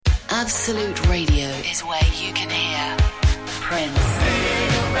Absolute Radio is where you can hear Prince,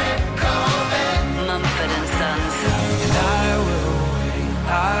 Mumford and Sons,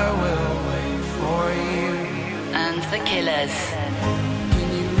 I will wait for you, and The Killers. Can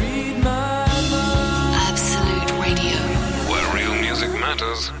you read my mind? Absolute Radio, where real music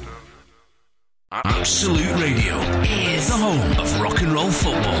matters. Absolute Radio is the home of rock and roll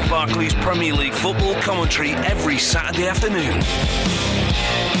football. Barclays Premier League football commentary every Saturday afternoon.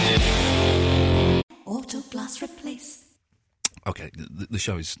 Autoblast replace. Okay, the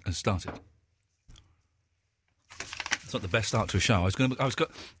show has started. It's not the best start to a show.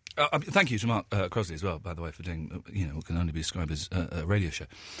 Thank you to Mark Crosley as well, by the way, for doing what can only be described as a radio show.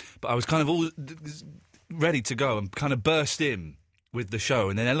 But I was kind of all ready to go and kind of burst in with the show,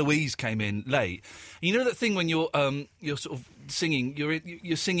 and then Eloise came in late. You know that thing when you're sort of singing,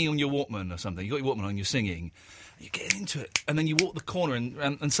 you're singing on your Walkman or something. You got your Walkman on, you're singing, you get into it, and then you walk the corner,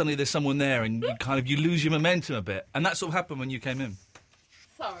 and suddenly there's someone there, and you lose your momentum a bit, and that sort of happened when you came in.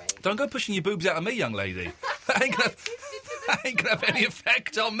 Sorry. Don't go pushing your boobs out of me, young lady. That ain't gonna have any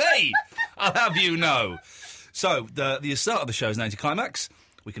effect on me. I'll have you know. So the start of the show is an anticlimax.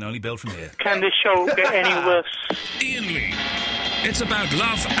 We can only build from here. Can this show get any worse? Ian Lee. It's about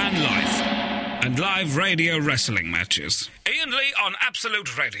love and life. And live radio wrestling matches. Ian Lee on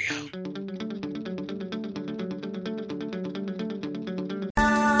Absolute Radio.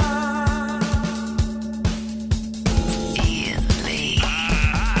 Ian Lee.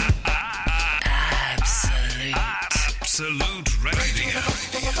 Absolute Radio.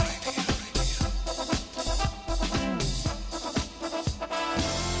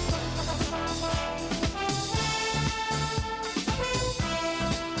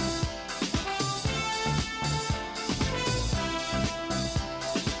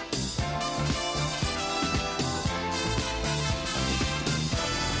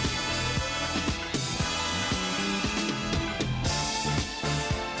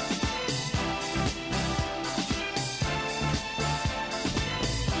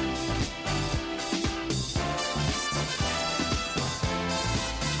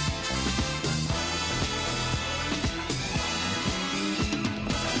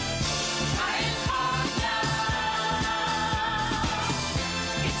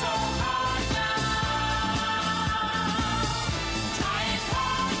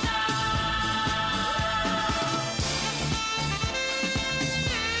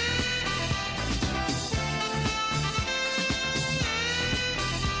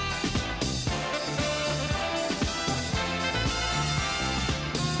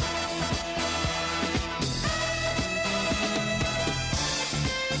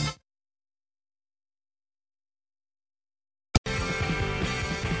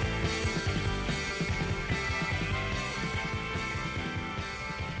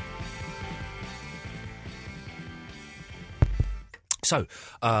 So,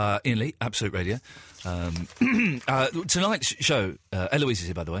 Ian Lee, Absolute Radio. Tonight's show, Eloise is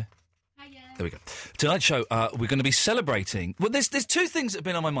here, by the way. Hiya. There we go. Tonight's show, we're going to be celebrating... Well, there's two things that have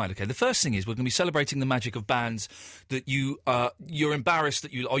been on my mind, okay? The first thing is we're going to be celebrating the magic of bands that you're embarrassed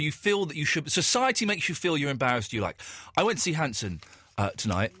that you... Or you feel that you should... Society makes you feel you're embarrassed you like. I went to see Hanson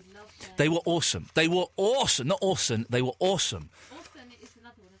tonight. They were awesome. They were awesome. Not awesome. They were awesome. Orson is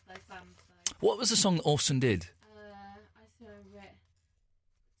another one of those bands, though. What was the song that Orson did? I saw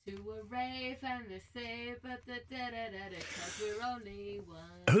to a rave and they say, but because we're only one.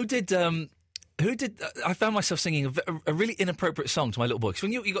 Who did? I found myself singing a really inappropriate song to my little boy. Because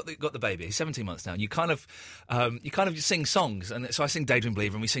when you got the baby, he's 17 months now, and you kind of just sing songs. And so I sing Daydream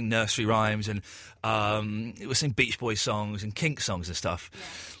Believer, and we sing nursery rhymes, and we sing Beach Boys songs and Kink songs and stuff.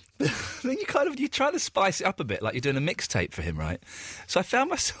 Yeah. Then you try to spice it up a bit, like you're doing a mixtape for him, right? So I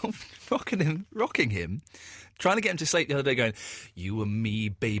found myself rocking him. Trying to get him to sleep the other day going, you and me,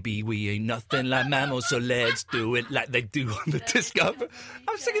 baby, we ain't nothing like mammals, so let's do it like they do on the disco.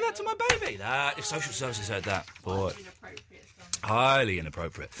 I'm singing that to my baby. If social services heard that, boy. Highly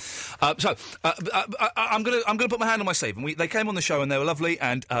inappropriate. I'm gonna put my hand on my sleeve. And they came on the show and they were lovely,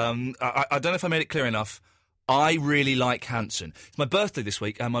 and I don't know if I made it clear enough. I really like Hanson. It's my birthday this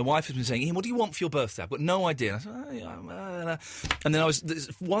week, and my wife has been saying, Ian, what do you want for your birthday? I've got no idea. And I said, and then there's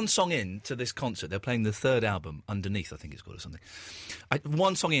one song in to this concert. They're playing the third album, Underneath, I think it's called, or something.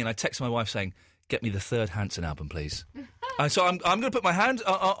 One song in, I texted my wife saying, get me the third Hanson album, please. So I'm going to put my hand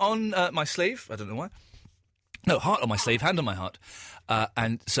on my sleeve. I don't know why. No, heart on my sleeve, hand on my heart,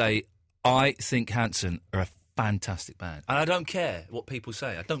 and say, I think Hanson are a fantastic band. And I don't care what people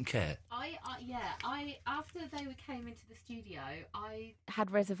say. I don't care. After they came into the studio, I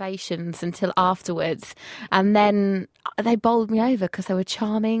Had reservations until afterwards, and then they bowled me over because they were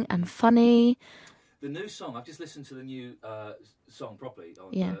charming and funny. The new song, I've just listened to the new song properly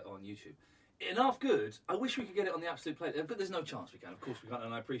on YouTube. Enough good. I wish we could get it on the Absolute Play. But there's no chance we can. Of course we can't,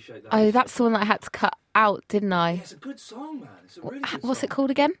 and I appreciate that. Oh, that's the one that I had to cut out, didn't I? Yeah, it's a good song, man. It's a really good song. What's it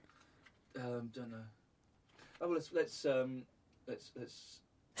called again? Don't know. Oh, well, let's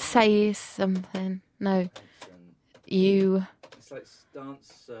Say something. No. You. It's like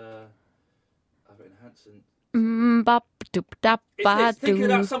dance. I've written Hanson. It's thinking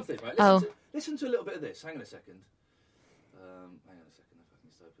about something, right? Listen to a little bit of this. Hang on a second. Hang on a second. If I can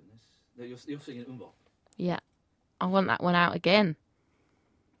just open this. No, you're singing Umbop. Yeah. I want that one out again.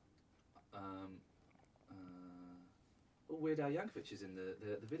 Weird Al Yankovic is in the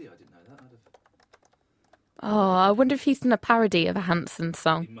video. I didn't know that. Oh, I wonder if he's done a parody of a Hanson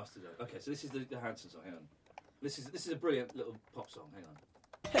song. He must have done. Okay, so this is the Hanson song. Hang on. This is a brilliant little pop song. Hang on.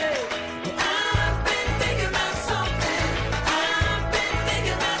 Hey, I've been thinking about something. I've been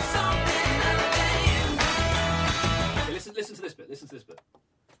thinking about something. Okay, listen to this bit. Listen to this bit.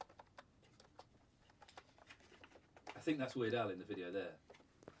 I think that's Weird Al in the video there.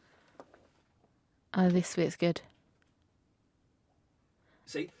 Oh, this bit's good.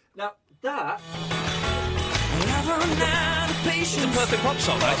 See, now that I've run out of patience. is a perfect pop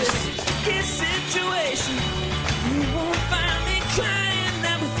song. I just This situation, you won't find me crying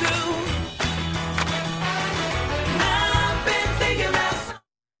that we're through. I've been thinking about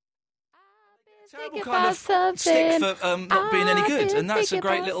terrible kind of stick for not being any good, and that's a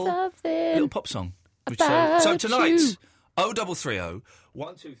great little pop song. So tonight, 0330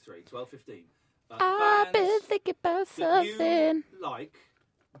 123 1215. I've been thinking about that you something. like,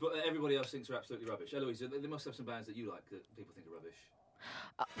 but everybody else thinks are absolutely rubbish. Eloise, they must have some bands that you like that people think are rubbish.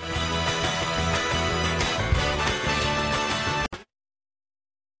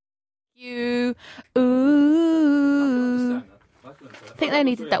 You. I can Ooh. understand that. I think they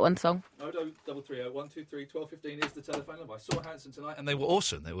only did that one song. 0330 123 1215 is the telephone number. I saw Hanson tonight, and they were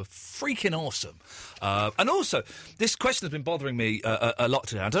awesome. They were freaking awesome. And also, this question has been bothering me a lot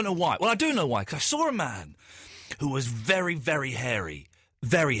today. I don't know why. Well, I do know why, because I saw a man who was very, very hairy.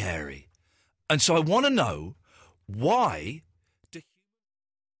 Very hairy. And so I want to know, why do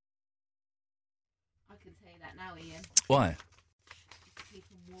I can tell you that now, Ian. Why? To keep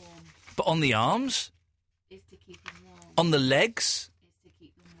them warm. But on the arms? It's to keep them warm. On the legs? It's to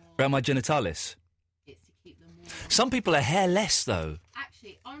keep them warm. Around my genitalis? It's to keep them warm. Some people are hairless, though.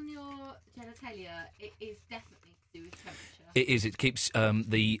 Actually, on your genitalia, it is definitely to do with temperature. It is. It keeps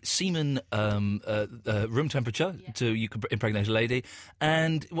the semen room temperature, Yeah. so you could impregnate a lady.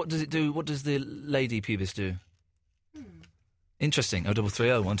 And what does it do? What does the lady pubis do? Interesting.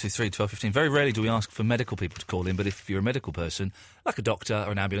 0330 123 1215. Very rarely do we ask for medical people to call in, but if you're a medical person, like a doctor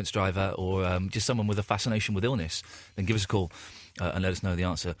or an ambulance driver or just someone with a fascination with illness, then give us a call and let us know the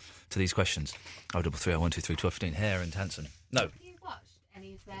answer to these questions. 0330 123 1215. Hair and Hanson. No. Have you watched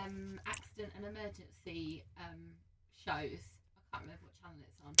any of them accident and emergency shows? I can't remember what channel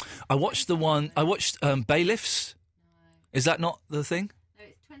it's on. I watched the one. I watched Bailiffs. No. Is that not the thing? No,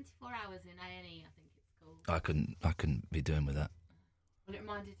 it's 24 hours in A&E, I think it's called. I couldn't be doing with that. Well, it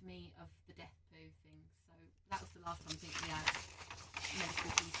reminded me of the death poo thing. So that was the last time I think we had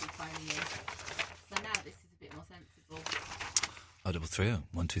medical people phoning in. So now this is a bit more sensible. 0330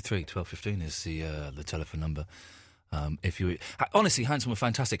 123 1215 is the telephone number. If you honestly, Hanson were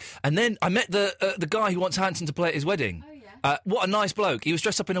fantastic. And then I met the guy who wants Hanson to play at his wedding. Oh yeah. What a nice bloke! He was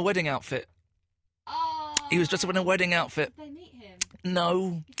dressed up in a wedding outfit. Oh. He was dressed up in a wedding outfit. Did they meet him? No. Is he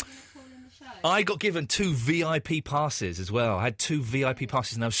going to call in the show? I got given 2 VIP passes as well. I had 2 VIP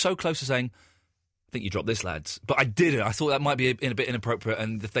passes, and I was so close to saying, "I think you dropped this, lads." But I didn't. I thought that might be a bit inappropriate,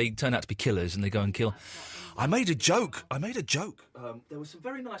 and if they turn out to be killers and they go and kill. I made a joke. There were some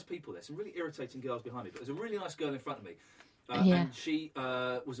very nice people there, some really irritating girls behind me, but there was a really nice girl in front of me. Yeah. And she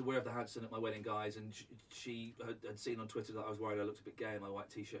was aware of the Hanson at my wedding, guys, and she had seen on Twitter that I was worried I looked a bit gay in my white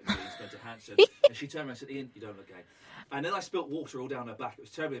T-shirt and jeans, went to Hanson. And she turned around and said, "Ian, you don't look gay." And then I spilt water all down her back. It was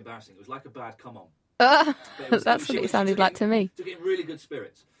terribly embarrassing. It was like a bad come on. That's what it sounded like to me. Took it in really good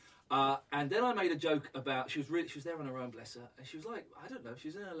spirits. And then I made a joke about she was there on her own, bless her, and she was like, I don't know, she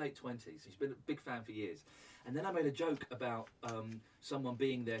was in her late 20s. She's been a big fan for years. And then I made a joke about someone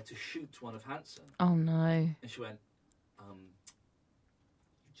being there to shoot one of Hanson, Oh no. and she went, "You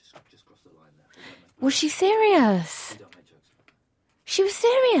just crossed the line there. Was she serious? We don't make jokes about that. She was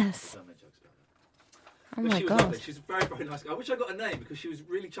serious. We don't make jokes about that." Oh But my she was god. lovely. She's a very, very nice girl. I wish I got a name because she was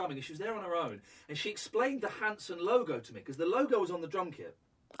really charming and she was there on her own. And she explained the Hanson logo to me because the logo was on the drum kit.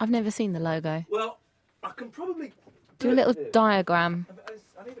 I've never seen the logo. Well, I can probably Do a little diagram.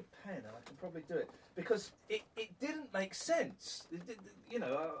 I need a pen, and I can probably do it because it didn't make sense.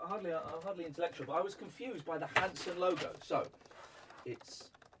 Hardly intellectual, but I was confused by the Hanson logo. So it's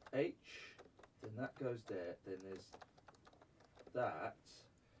H, then that goes there, then there's that,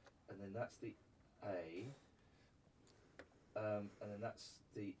 and then that's the A, and then that's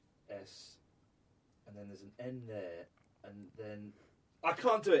the S, and then there's an N there, and then I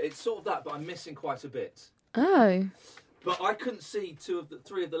can't do it. It's sort of that, but I'm missing quite a bit. Oh. But I couldn't see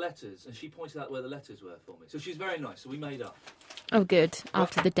three of the letters, and she pointed out where the letters were for me. So she's very nice. So we made up. Oh, good.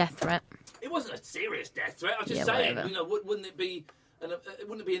 After the death threat. It wasn't a serious death threat. I was just Yeah, saying. whatever. Wouldn't it be?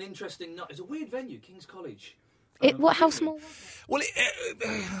 Wouldn't it be an interesting night? It's a weird venue, King's College. How small was it? Well,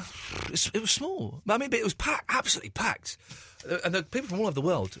 it was small. I mean, but it was absolutely packed. And the people from all over the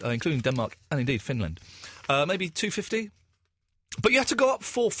world, including Denmark and indeed Finland, maybe 250. But you had to go up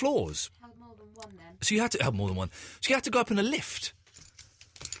 4 floors. Held more than one then. So you had to have more than one. So you had to go up in a lift.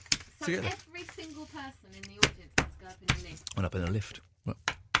 So Together. every single person in the audience has to go up in the lift. Went up in a lift. Went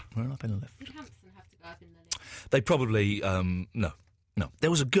up in a lift. Did Hampson have to go up in the lift? They probably no.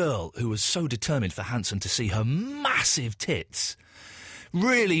 There was a girl who was so determined for Hanson to see her massive tits,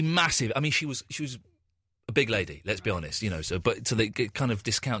 really massive. I mean, she was a big lady. Let's be honest, So it kind of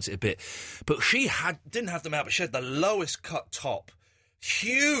discounts it a bit. But she didn't have them out, but she had the lowest cut top,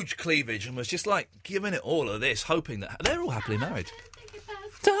 huge cleavage, and was just like giving it all of this, hoping that they're all happily married.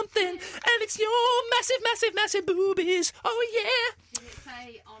 Something, and it's your massive, massive, massive boobies. Oh yeah. Did it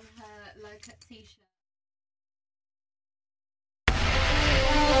say on her low-cut t-shirt?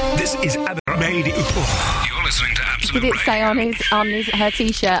 This is made. You're listening to Absolute Did it say Radio. on her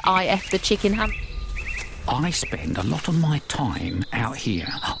t-shirt, "I F the chicken ham"? I spend a lot of my time out here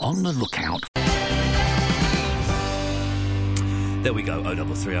on the lookout. There we go.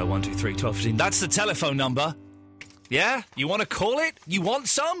 0330 123 1215. That's the telephone number. Yeah? You want to call it? You want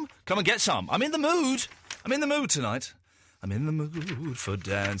some? Come and get some. I'm in the mood. I'm in the mood tonight. I'm in the mood for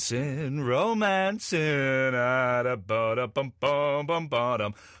dancing, romancing.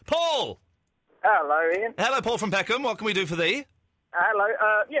 Paul! Hello, Ian. Hello, Paul from Peckham. What can we do for thee? Hello.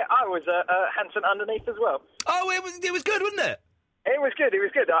 I was Hanson underneath as well. Oh, it was good, wasn't it? It was good.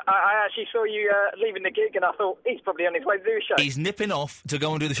 I actually saw you leaving the gig, and I thought he's probably on his way to do a show. He's nipping off to go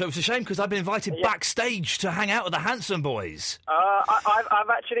and do the show. It's a shame because I've been invited backstage to hang out with the Hanson boys.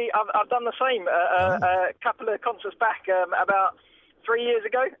 I've done the same. A couple of concerts back, about 3 years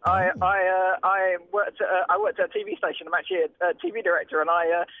ago. I worked at a TV station. I'm actually a TV director, and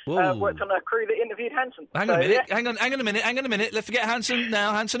I worked on a crew that interviewed Hanson. Hang on a minute. Hang on a minute. Let's forget Hanson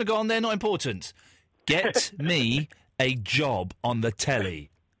now. Hanson are gone. They're not important. Get me a job on the telly,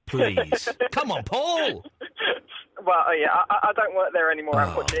 please. Come on, Paul. Well, I don't work there anymore.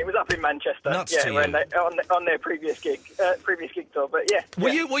 Unfortunately, it was up in Manchester. Nuts to when you. on their previous gig tour. But yeah. Were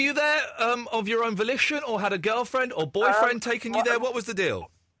you there of your own volition, or had a girlfriend or boyfriend taking you there? What was the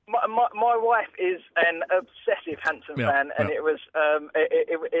deal? My wife is an obsessive Hanson fan, and it was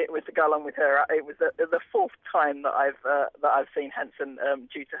to go along with her. It was the fourth time that I've seen Hanson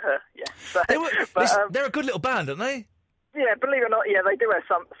due to her. Yeah, so, they're a good little band, aren't they? Yeah, believe it or not, yeah, they do have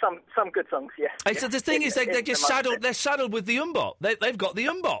some good songs. Yeah. Hey, so the thing is, they're just saddled. They're saddled with the umbop. They've got the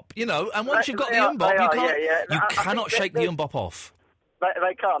umbop, And once you've got the umbop, you cannot shake the umbop off.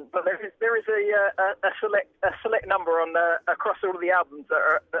 They can't, but there is a select number on across all of the albums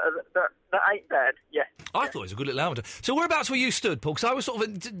that ain't bad. Yeah. I thought it was a good little album. So whereabouts were you stood, Paul? Because I was sort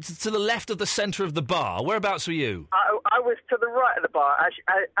of to the left of the centre of the bar. Whereabouts were you? I was to the right of the bar. As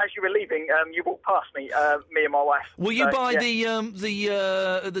you were leaving, you walked past me, me and my wife. Were you by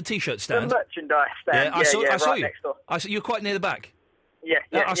the T-shirt stand? The merchandise stand. Yeah, I saw right you. Next door. I saw you were quite near the back. Yeah.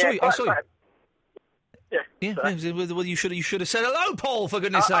 I saw you. Yeah. Well, you should have said hello, Paul. For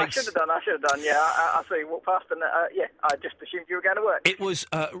goodness' sakes. I should have done. Yeah, I saw you walk past, and I just assumed you were going to work. It was.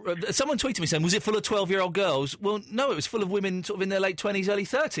 Someone tweeted me saying, "Was it full of 12-year-old girls?" Well, no, it was full of women, sort of in their late 20s, early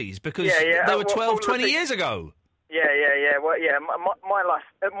 30s, because they were 12, 20 years ago. Yeah. Well, yeah.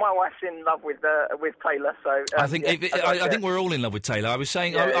 My wife's in love with Taylor, so I think I think we're all in love with Taylor. I was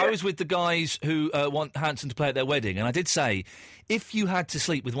saying I was with the guys who want Hanson to play at their wedding, and I did say, if you had to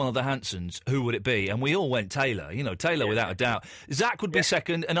sleep with one of the Hansons, who would it be? And we all went Taylor. Taylor without a doubt. Zach would be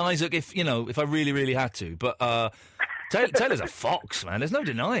second, and Isaac if I really, really had to. But Taylor's a fox, man. There's no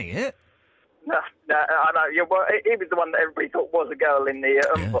denying it. No, I know. Yeah, well, he was the one that everybody thought was a girl in the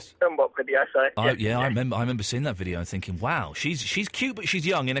Umbop video. So I remember seeing that video and thinking, wow, she's cute, but she's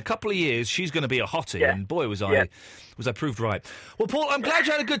young. In a couple of years, she's going to be a hottie. And boy, was I proved right. Well, Paul, I'm glad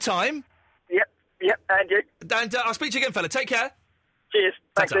you had a good time. Yep, and you. And I'll speak to you again, fella. Take care. Cheers.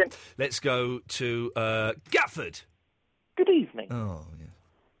 Thanks, Ian. Let's go to Gatford. Good evening. Oh, yeah.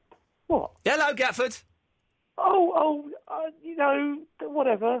 What? Hello, Gatford.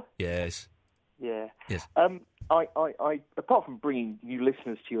 Whatever. Yes. Yeah. Yes. I apart from bringing new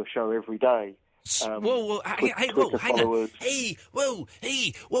listeners to your show every day. Whoa, hang on.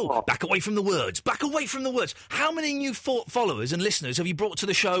 Whoa. Back away from the words. How many new followers and listeners have you brought to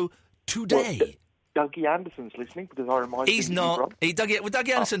the show today? Dougie Anderson's listening because I remind him. He's not. Dougie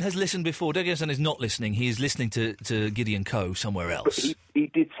Anderson has listened before. Dougie Anderson is not listening. He is listening to Gideon Coe somewhere else. But he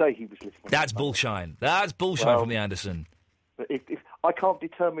did say he was listening. That's bullshine. That's bullshine from the Anderson. But if I can't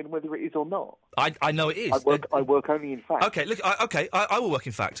determine whether it is or not. I know it is. I work only in fact. Okay, look, I will work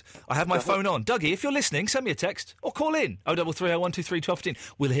in fact. I have my phone on. Dougie, if you're listening, send me a text or call in. 033 0123 1215.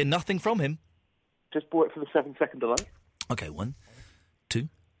 We'll hear nothing from him. Just wait for the 7-second delay. Okay, 1, 2,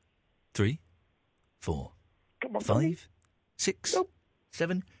 3, 4, Come on, 5, 6,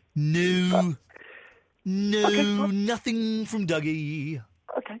 7. No. Nothing from Dougie.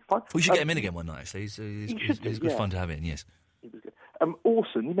 Okay, fine. We should get him in again one night, actually. It's good fun to have in, yes. He was good.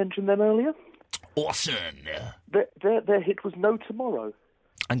 Orson, you mentioned them earlier? Orson. Their hit was No Tomorrow.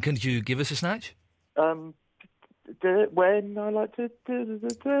 And can you give us a snatch? When I like to...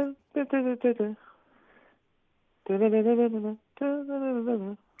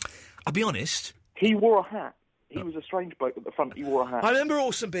 I'll be honest. He wore a hat. He was a strange bloke at the front. He wore a hat. I remember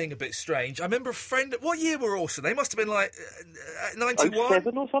Orson being a bit strange. I remember a friend... What year were Orson? They must have been like 91?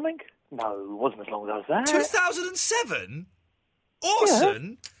 07 or something? No, it wasn't as long ago as that. 2007?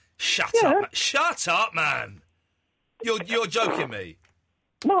 Orson? Yeah. Shut up, man. You're joking me.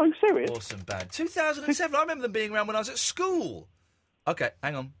 No, serious. Orson band. 2007. I remember them being around when I was at school. Okay,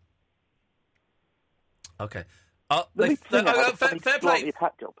 hang on. Okay. Fair play.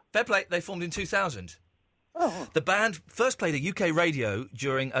 Fair play. They formed in 2000. Oh. The band first played at UK radio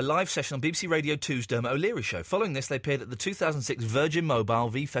during a live session on BBC Radio 2's Dermot O'Leary show. Following this, they appeared at the 2006 Virgin Mobile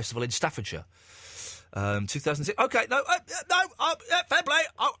V Festival in Staffordshire. 2006. Okay, fair play.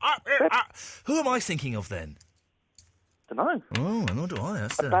 Who am I thinking of then? Don't know. Oh, nor do I.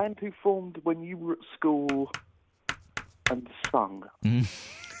 That's a band who formed when you were at school and sung.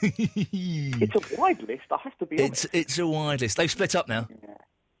 It's a wide list, I have to be honest. It's a wide list. They've split up now. Yeah.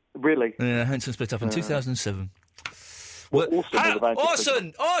 Really? Yeah, Hanson split up in 2007.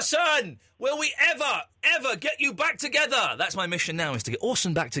 Orson! Will we ever get you back together? That's my mission now, is to get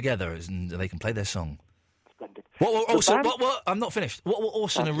Orson back together and they can play their song. Splendid. What were Orson... What? I'm not finished. What were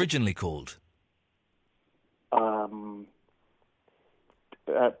Orson originally called?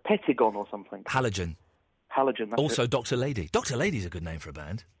 Pentagon or something. Halogen. That's also it. Dr. Lady. Dr. Lady's a good name for a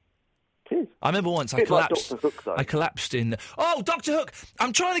band. It is. I remember once I Bit like collapsed. Dr. Hook, though. I collapsed in. Oh, Dr. Hook!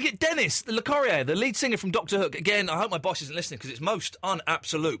 I'm trying to get Dennis Le Corrier, the lead singer from Dr. Hook. Again, I hope my boss isn't listening because it's most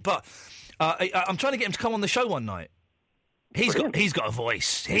unabsolute. But I'm trying to get him to come on the show one night. He's got a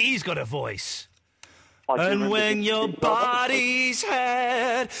voice. He's got a voice. And when your body's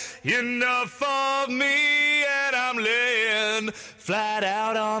had enough of me and I'm laying flat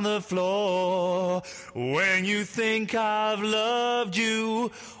out on the floor, when you think I've loved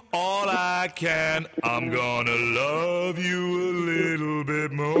you all I can, I'm gonna love you a little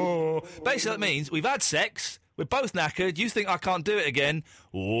bit more. Basically, that means we've had sex, we're both knackered, you think I can't do it again,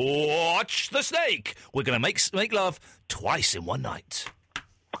 watch the snake. We're gonna make love twice in one night.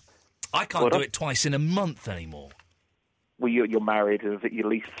 I can't do it twice in a month anymore. Well, you're married and at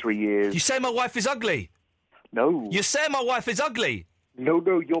least 3 years. You say my wife is ugly? No. You say my wife is ugly? No,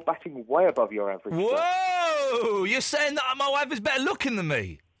 you're batting way above your average. Whoa! You're saying that my wife is better looking than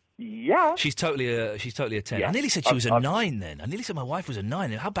me? Yeah. She's totally a 10. Yeah. I nearly said she was a 9 then. I nearly said my wife was a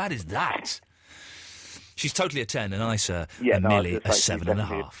 9. How bad is that? She's totally a 10 and I, sir, am merely a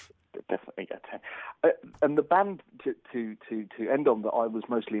 7.5. Definitely a 10. And the band to end on that I was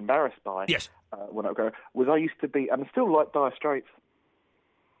mostly embarrassed by when I was growing was I used to be, and I still like Dire Straits,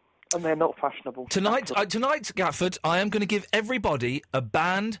 and they're not fashionable. Tonight, Gatford, I am going to give everybody a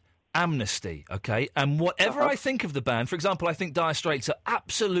band amnesty, okay? And whatever I think of the band, for example, I think Dire Straits are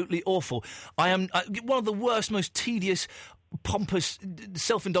absolutely awful. I am one of the worst, most tedious, pompous,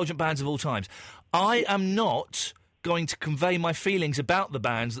 self-indulgent bands of all times. I am not going to convey my feelings about the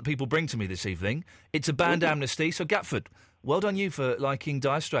bands that people bring to me this evening. It's a band amnesty, so Gatford, well done you for liking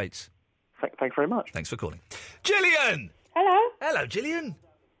Dire Straits. Thanks very much. Thanks for calling. Gillian! Hello. Hello, Gillian.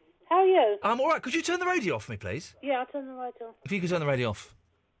 How are you? I'm all right. Could you turn the radio off for me, please? Yeah, I'll turn the radio off. If you could turn the radio off.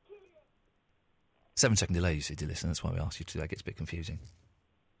 7-second delay, you see, dear listener. That's why we asked you to. That gets a bit confusing.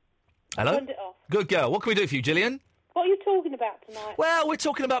 Hello? Turned it off. Good girl. What can we do for you, Gillian? What are you talking about tonight? Well, we're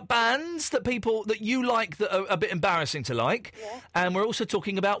talking about bands that you like that are a bit embarrassing to like. Yeah. And we're also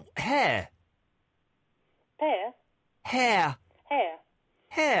talking about hair. Hair? Hair. Hair?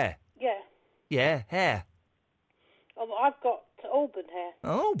 Hair. Yeah. Yeah, hair. Oh, I've got auburn hair.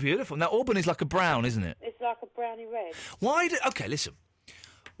 Oh, beautiful. Now, auburn is like a brown, isn't it? It's like a browny red. Okay, listen.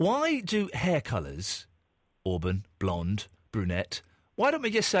 Why do hair colours, auburn, blonde, brunette, why don't we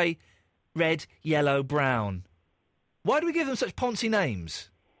just say red, yellow, brown? Why do we give them such poncy names?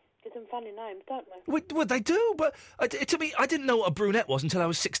 Give them funny names, don't they? Well, they do, but to me, I didn't know what a brunette was until I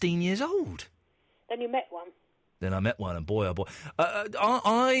was 16 years old. Then you met one. Then I met one, and boy, oh boy.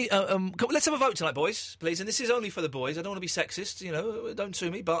 Let's have a vote tonight, boys, please. And this is only for the boys. I don't want to be sexist, don't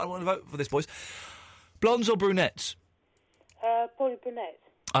sue me, but I want to vote for this, boys. Blondes or brunettes? Probably brunette.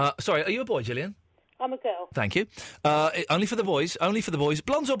 Sorry, are you a boy, Gillian? I'm a girl. Thank you. Only for the boys.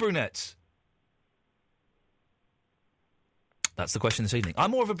 Blondes or brunettes? That's the question this evening.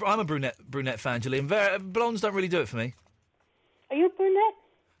 I'm a brunette fan, Gillian. Blondes don't really do it for me. Are you a brunette?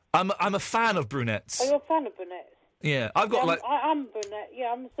 I'm a fan of brunettes. Are you a fan of brunettes? Yeah, I've got I'm brunette.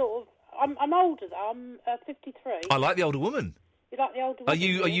 Yeah, I'm sort of. I'm older though. I'm 53. I like the older woman. You like the older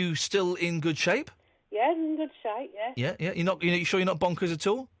woman? Are you still in good shape? Yeah, in good shape. Yeah. Yeah. You sure you're not bonkers at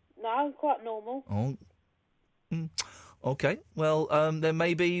all? No, I'm quite normal. Oh. Okay. Well, then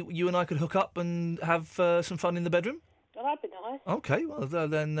maybe you and I could hook up and have some fun in the bedroom. Oh, that'd be nice. Okay. Well,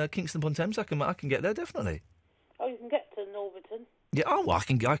 then Kingston upon Thames, I can get there definitely. Oh, you can get to Northerton. Yeah. Oh, well,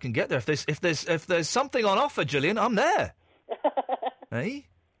 I can get there if there's something on offer, Gillian. I'm there. Hey.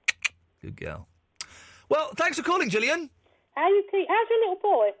 Good girl. Well, thanks for calling, Gillian. How's your little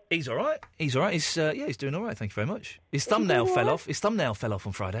boy? He's all right. He's doing all right. Thank you very much. His thumbnail fell off. His thumbnail fell off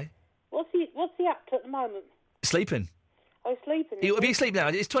on Friday. What's he up to at the moment? Sleeping. Oh, he's sleeping. He'll be asleep now.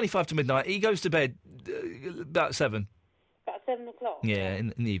 It's 25 to midnight. He goes to bed about 7. About 7 o'clock. Yeah,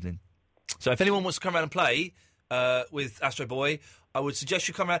 in the evening. So if anyone wants to come around and play with Astro Boy, I would suggest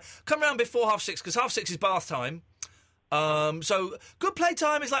you come around before 6:30, because 6:30 is bath time. So good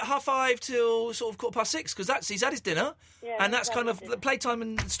playtime is like 5:30 till sort of 6:15, because he's had his dinner, and that's kind of playtime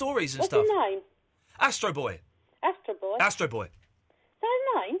and stories and What's stuff. What's his name? Astro Boy. Astro Boy? Astro Boy. Is that his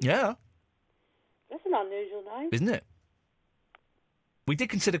name? Yeah. That's an unusual name. Isn't it? We did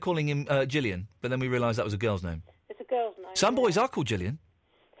consider calling him Gillian, but then we realised that was a girl's name. It's a girl's name. Some boys are called Gillian.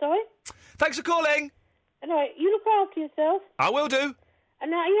 Sorry? Thanks for calling. Anyway, you look after yourself. I will do.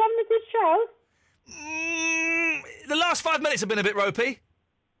 And are you having a good show? The last 5 minutes have been a bit ropey.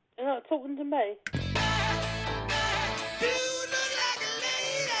 You're not talking to me.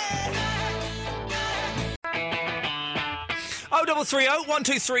 0330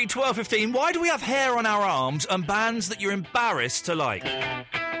 123 1215. Why do we have hair on our arms and bands that you're embarrassed to like?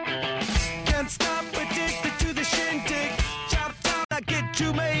 Can't stop, addicted to the shindig. Chop, chop, I get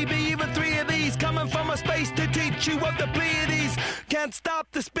you, maybe even 3 of these. Coming from a space to teach you of the Pleiades. Can't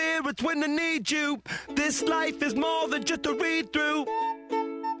stop the spirits when they need you. This life is more than just a read through.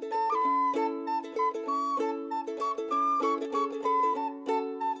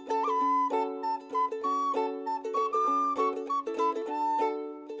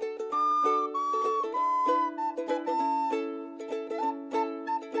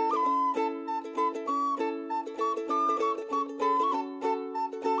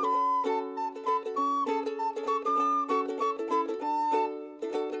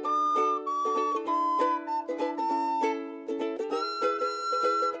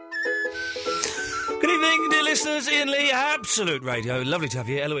 Listeners, Ian Lee, Absolute Radio. Lovely to have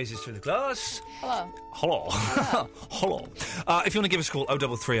you. Eloise is through the glass. Hello. Hello. Hello. If you want to give us a call,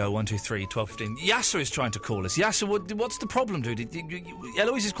 0330 123 1215. Yasser is trying to call us. Yasser, what's the problem, dude?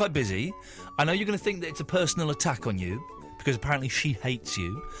 Eloise is quite busy. I know you're going to think that it's a personal attack on you, because apparently she hates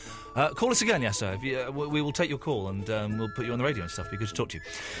you. Call us again, Yasser. We will take your call and we'll put you on the radio and stuff. It'll be good to talk to you.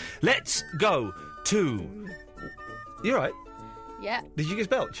 Let's go to... You all right? Yeah. Did you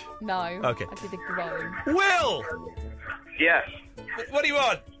just belch? No. Okay. I did a groan. Will! Yes. What do you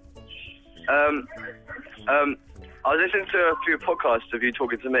want? I was listening to a few podcasts of you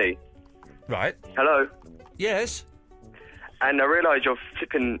talking to me. Right. Hello? Yes? And I realised you're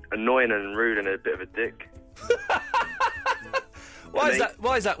flipping annoying and rude and a bit of a dick. Why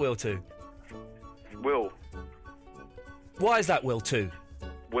is that, Will, too? Will. Why is that, Will, too?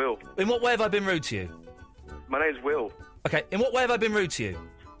 Will. In what way have I been rude to you? My name's Will. Okay, in what way have I been rude to you?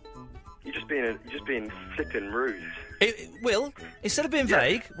 You're just being flipping rude. Will, instead of being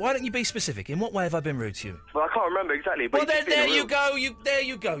vague, why don't you be specific? In what way have I been rude to you? Well, I can't remember exactly. But Well, there you go. There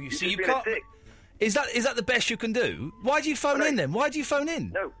you go. You see, you can't. Is that the best you can do? Why do you phone in then? Why do you phone in?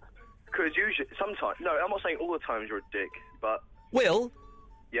 No, Because usually, sometimes, no, I'm not saying all the times you're a dick, but... Will?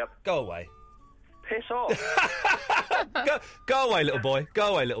 Yep. Go away. Piss off. Go away, little boy.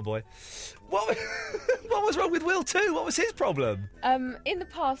 Go away, little boy. What was wrong with Will too? What was his problem? In the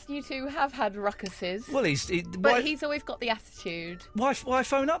past, you two have had ruckuses. Well, but he's always got the attitude Why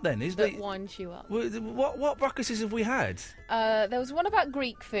phone up then? that winds you up. What ruckuses have we had? There was one about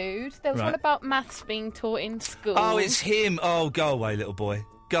Greek food. There was Right. one about maths being taught in school. Oh, it's him. Oh, go away, little boy.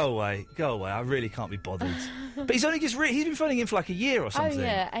 Go away. Go away. I really can't be bothered. But he's only just... he's been phoning in for like a year or something. Oh,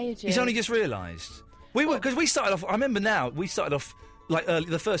 yeah, ages. He's only just realised. Because we started off... I remember now, we started off... Like,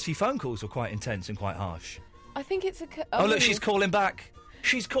 the first few phone calls were quite intense and quite harsh. I think it's a... Oh, look, she's calling back.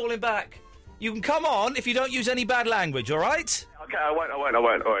 She's calling back. You can come on if you don't use any bad language, all right? Okay, I won't. I know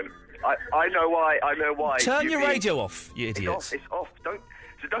why. Turn your radio off, you idiots. It's off.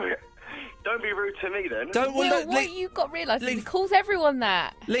 Don't be rude to me then. Will, what you've got to realise is he calls everyone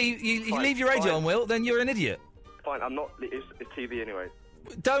that. You leave your radio on, Will, then you're an idiot. Fine, I'm not. It's TV anyway.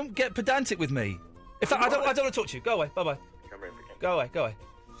 Don't get pedantic with me. In fact, I don't want to talk to you. Go away. Bye-bye. Go away.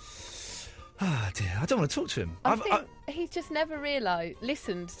 Oh, dear. I don't want to talk to him. I think he's just never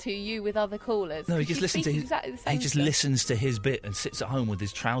listened to you with other callers. No, he just listens to his... Exactly the same he just stuff. listens to his bit and sits at home with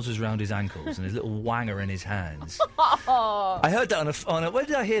his trousers round his ankles and his little wanger in his hands. I heard that on a... Where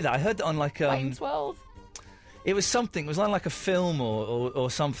did I hear that? I heard that on like... Wayne's World. It was something. It was on like a film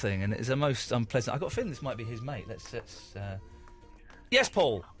or something, and it's the most unpleasant. I got a feeling this might be his mate. Let's Yes,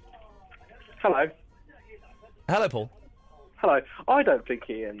 Paul. Hello. Hello, Paul. Hello. I don't think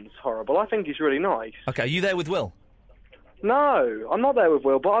Ian's horrible. I think he's really nice. Okay, are you there with Will? No, I'm not there with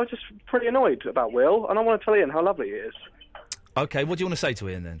Will, but I was just pretty annoyed about Will, and I want to tell Ian how lovely he is. Okay, what do you want to say to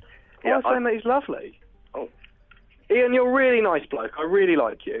Ian then? I was saying that he's lovely. Oh. Ian, you're a really nice bloke. I really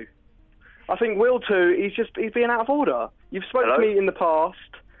like you. I think Will too, he's being out of order. You've spoken to me in the past,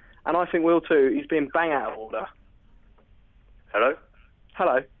 and I think Will too, he's being bang out of order. Hello?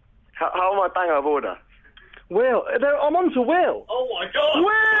 Hello. How am I bang out of order? Will, I'm on to Will. Oh my God!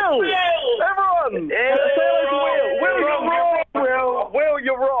 Will! Everyone! Say hello to Will. Will, you're wrong. Will,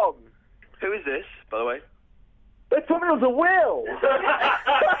 you're wrong. Who is this, by the way? Let's put me on to Will.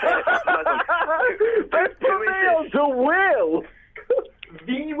 Let's put me on to Will.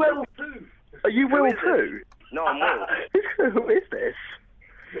 The Will too. Are you Will too? No, I'm Will. Who is this?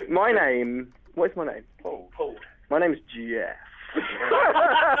 My name. What is my name? Paul. My name's Jeff.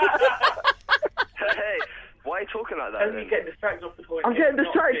 Hey, why are you talking like that? You get distracted off the point. I'm getting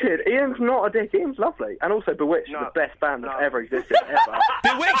distracted. Ian's not a dick. Ian's lovely. And also Bewitched is the best band that's ever existed, ever.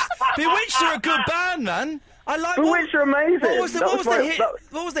 Bewitched are a good band, man. I like Bewitched are amazing. What was the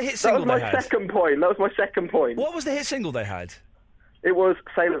hit single they had? That was my second point. That was my second point. What was the hit single they had? It was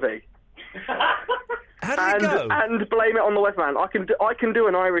C'est la vie. How did it go? And Blame It on the Weatherman. I can do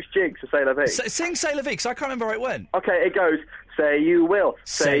an Irish jig to C'est la vie. Sing C'est la vie, because I can't remember how it went. Okay, it goes, say you will,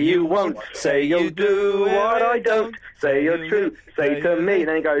 say you won't, say you'll do what I don't, say you're true, say to me. And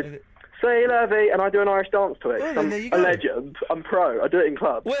then it goes, C'est la vie, and I do an Irish dance to it. Well, I'm there you a go. legend. I'm pro. I do it in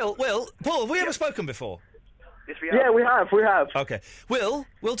clubs. Will, Paul, have we ever spoken before? Yes, we have. Yeah, we have. Okay. Will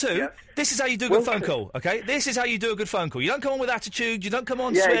too. Yeah. This is how you do a good phone call, okay? This is how you do a good phone call. You don't come on with attitude, you don't come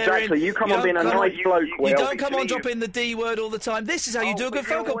on Yeah, swearing. exactly. You come on being a nice bloke, Will. You don't come on dropping the D word all the time. This is how you do a good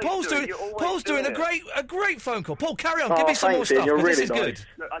phone call. Paul's doing a great phone call. Paul, carry on. Give me some more stuff, because this is good.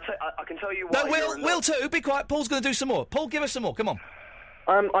 Look, I can tell you why. No, Will too. Be quiet. Paul's going to do some more. Paul, give us some more. Come on.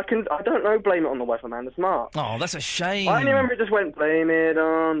 I don't know Blame It on the Weatherman. It's Mark. Oh, that's a shame. I only remember it just went, Blame It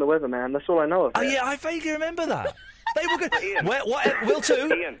on the Weatherman. That's all I know of it. Oh, yeah, I vaguely remember that. They were good.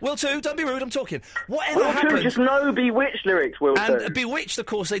 Will too, don't be rude, I'm talking. Whatever Will happened... too, just no Bewitched lyrics, Will too. And Bewitched, of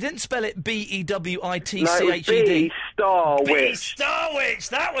course, they didn't spell it B-E-W-I-T-C-H-E-D. No, it was B-Star-Witch. B-Star-Witch,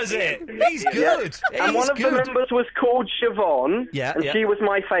 that was it. He's good. Yeah. And one of the members was called Siobhan, and she was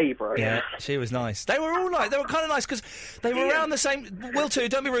my favourite. Yeah, she was nice. They were all nice. They were kind of nice, because they were around the same... Will too,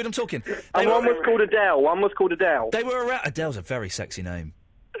 don't be rude, I'm talking. And one was called Adele. They were around... Adele's a very sexy name.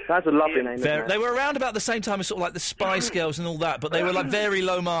 That's a lovely name. They were around about the same time as sort of like the Spice Girls and all that, but they were like very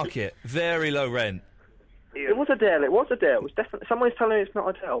low market, very low rent. It was Adele. It was definitely. Someone's telling me it's not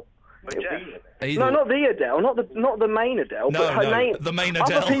Adele. No, not the Adele, not the main Adele, but her name. The main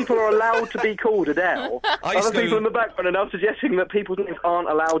Adele. Other people are allowed to be called Adele. Other people in the background are now suggesting that people's names aren't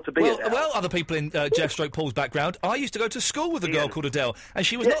allowed to be Adele. Well, other people in Jeff Stroke Paul's background. I used to go to school with a girl called Adele, and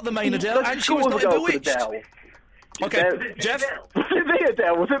she was not the main Adele, and she was not in Bewitched. Okay, Jeff. Was it the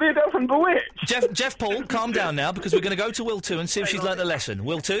Adele? Was it the Adele from Bewitched? Jeff, Paul, calm down now, because we're going to go to Will 2 and see if she's learnt a lesson.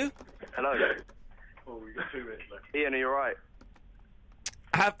 Will 2? Hello. Ian, are you alright?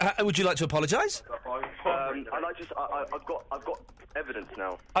 Would you like to apologise? I've got evidence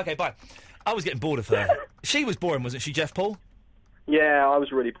now. Okay, bye. I was getting bored of her. She was boring, wasn't she, Jeff Paul? Yeah, I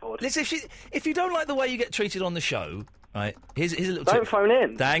was really bored. Listen, if you don't like the way you get treated on the show, right, here's a little Don't tip. phone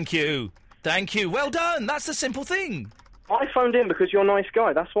in. Thank you. Well done. That's the simple thing. I phoned in because you're a nice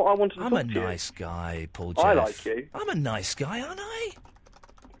guy. That's what I wanted to I'm talk a to you. nice guy, Paul Jeff. I like you. I'm a nice guy, aren't I?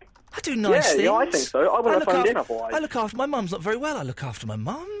 I do nice things. Yeah, I think so. I wouldn't have phoned in otherwise. I look after... My mum's not very well. I look after my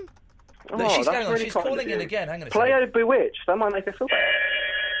mum. Oh, Look, she's that's going on. really She's kind calling of in you. again. Hang on a Play second. out Bewitched. That might make her feel better.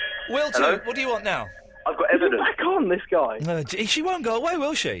 Will, Hello? what do you want now? I've got You're evidence. back on, this guy. She won't go away,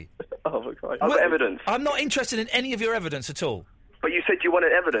 will she? Oh, my God. I've got evidence. I'm not interested in any of your evidence at all. But you said you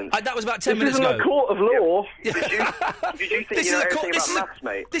wanted evidence. That was about 10 This minutes isn't ago. a court of law. Did you think you know everything about maths,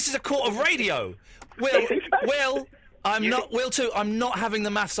 mate? This is a court of radio. Will, I'm not. Will too. I'm not having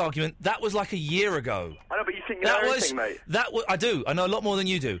the maths argument. That was like a year ago. I know, but you think you know everything, mate. I do. I know a lot more than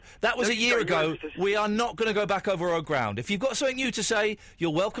you do. That was No, a you year don't. ago. You're just- We are not going to go back over our ground. If you've got something new to say,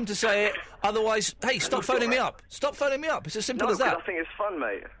 you're welcome to say it. Otherwise, hey, stop phoning me up. Stop phoning me up. It's as simple No, as that. I think it's fun,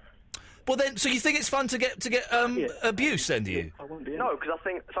 mate. Well, then, so you think it's fun to get abuse, then, do you? No, because I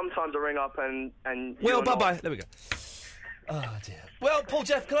think sometimes I ring up and Well, you're not. bye-bye. There we go. Oh, dear. Well, Paul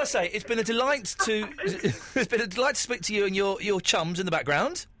Jeff, can I say, it's been a delight to speak to you and your chums in the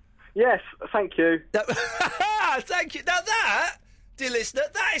background. Yes, thank you. Thank you. Now that, dear listener,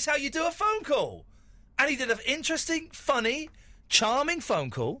 that is how you do a phone call. And he did an interesting, funny, charming phone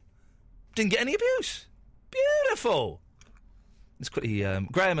call. Didn't get any abuse. Beautiful. Let's quickly...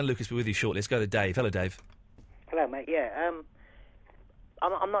 Graham and Lucas will be with you shortly. Let's go to Dave. Hello, Dave. Hello, mate. Yeah,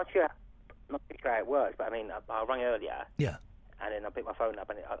 I'm not sure how it works, but I mean, I rang earlier. Yeah. And then I picked my phone up,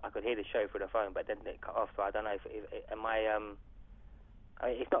 and I could hear the show through the phone, but then it cut off. So I don't know if I mean,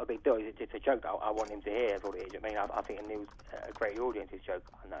 it's not a big deal. It's just a joke that I want him to hear. That's all it is. I mean, I think it was a great audience's joke.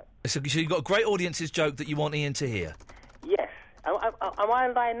 I know. So you've got a great audience's joke that you want Ian to hear? Yes. Am I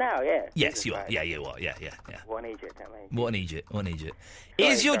online now? Yeah. Yes, you are. Yeah, you are. Yeah. What an idiot, I mean. What an idiot.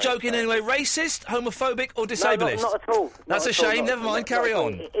 Is your joke in any way racist, homophobic, or disablist? No, not at all. That's a shame. Never mind. Carry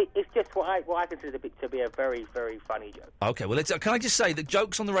on. It's just what I consider to be a very, very funny joke. Okay, well, can I just say that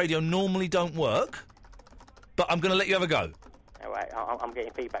jokes on the radio normally don't work, but I'm going to let you have a go. All right, I'm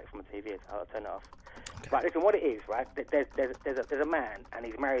getting feedback from the TV, so I'll turn it off. Okay. Right, listen, what it is, right? There's a man, and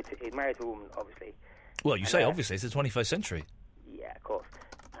he's married to a woman, obviously. Well, you say obviously, it's the 21st century. Yeah, of course.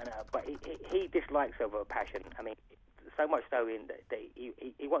 And, but he dislikes her with a passion. I mean, so much so in that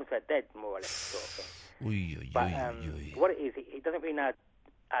he wants her dead, more or less, sort of thing. But what it is, he doesn't really know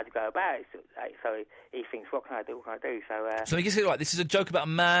how to go about it. So he thinks, what can I do? So you can see, right, this is a joke about a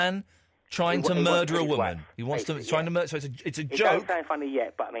man trying to murder a woman. He wants to trying to murder. So it's a It joke. don't sound funny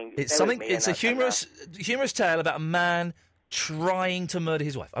yet, but I mean, It's something. It's a humorous tale about a man trying to murder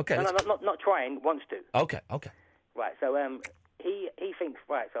his wife. Okay. No, not trying. Wants to. Okay. Right. So he thinks,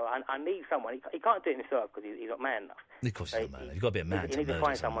 right. So I need someone. He can't do it himself because he's not man enough. Of course, he's not man enough. You've got to be a man He to needs to murder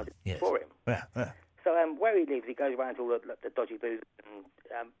find someone. someone for him. Yeah. So where he lives, he goes around to all the dodgy booze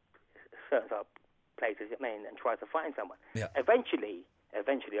and certain sort of places, and tries to find someone. Yeah. Eventually,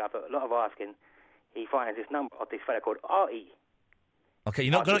 after a lot of asking, he finds this number of this fella called Artie. Okay,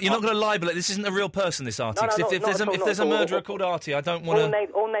 you're not going to libel it. This isn't a real person, this Artie. No, if there's a murderer called Artie, I don't want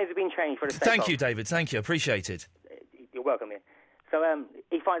to. All names have been changed for the sake Thank of- you, David. Thank you. Appreciate it. You're welcome, Ian. So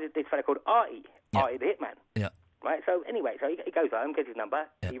he finds this fella called Artie, Artie the Hitman. Yeah. Right. So anyway, he goes home, gets his number,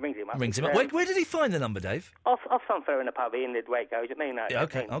 he rings him up. Rings him up. Where did he find the number, Dave? Off some fella in the pub, in the way it goes. Yeah,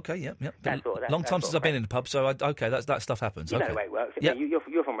 okay, yeah. That sort of- Long that time sort since of I've been in the pub, so that stuff happens. You Okay. know the way it works. Yeah.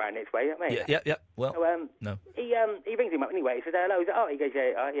 You're from around this way, you know what I mean? Yeah. Well, So, no. He rings him up anyway. He said, hello. He said, oh, he goes,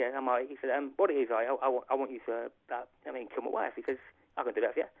 yeah, I'm Artie. He said, what it is, I want you to, kill my wife. He says, I can do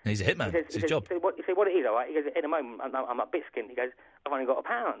that for you. He's a hitman. It's his job. He said, what it is, all right? He goes, in a moment, I'm a bit skint. He goes, I've only got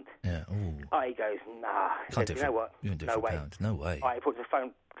 £1. Yeah. Ooh. Oh, he goes, nah. He Can't says, do you know what? You can do it No for way. £1. No way. All right, he puts the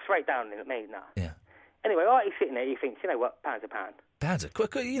phone straight down at me. Nah. Yeah. Anyway, Artie's sitting there. He thinks, you know what? £1's a £1. Pounds are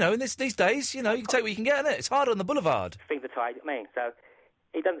quick. In these days, you can take what you can get, innit? It's hard on the boulevard. Things are tight. I mean, so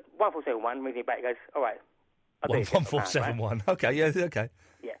he done 1471. Rings me back. He goes, all right. I'll do it for £1, 1471. Okay. Yeah. Okay.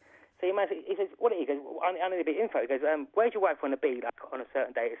 Yeah. So he says, what it is? He goes, I need a bit of info. He goes, where's your wife going to be on a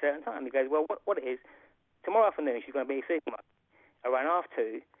certain day at a certain time? He goes, well, what it is, tomorrow afternoon she's going to be at the supermarket around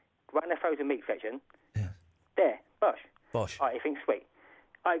 2:30, right in the frozen meat section. Yeah. There, bosh. All right, he thinks, sweet.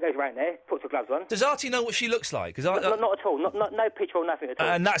 All right, he goes round there, puts the gloves on. Does Artie know what she looks like? Not at all. No picture or nothing at all.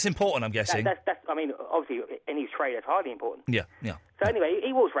 And that's important, I'm guessing. That's I mean, obviously, in his trade, that's highly important. Yeah. So anyway,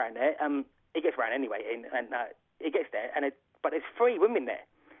 he walks round there. He gets round anyway, and he gets there, but there's 3 women there.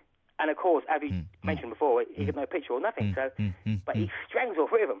 And of course, as you mentioned before, he got no picture or nothing. But he strangs all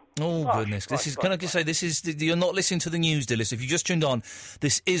three of them. Oh, goodness! Can I just say, this is you're not listening to the news, dear listener. If you just tuned on,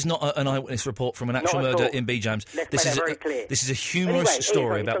 this is not an eyewitness report from an actual murder in B-Jams. This is a humorous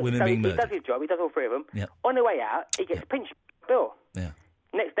story about women being murdered. He does his job. He does all three of them. Yeah. On the way out, he gets pinched by Bill. Yeah.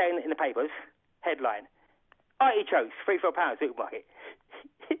 Next day in the papers, headline: IT chokes, £3-4 supermarket.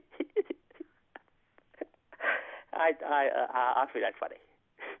 I think that's funny.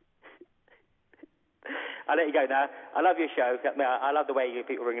 I'll let you go now. I love your show. I love the way you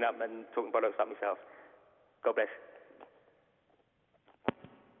people ringing up and talking bollocks like myself. God bless.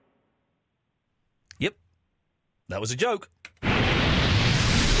 Yep. That was a joke.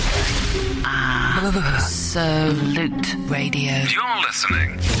 Absolute Radio. You're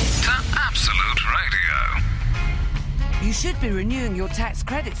listening to Absolute Radio. You should be renewing your tax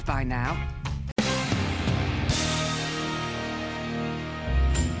credits by now.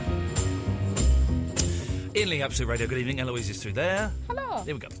 Ian Lee, Absolute Radio. Good evening. Eloise is through there. Hello.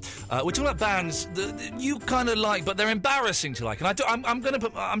 There we go. We're talking about bands that you kind of like, but they're embarrassing to like. And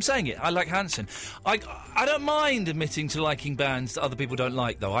I'm saying it. I like Hanson. I don't mind admitting to liking bands that other people don't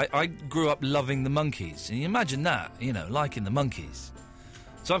like, though. I grew up loving the Monkees. And you imagine that, liking the Monkees.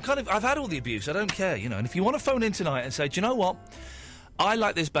 So I've had all the abuse. I don't care, And if you want to phone in tonight and say, do you know what? I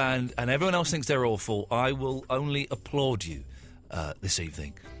like this band and everyone else thinks they're awful, I will only applaud you this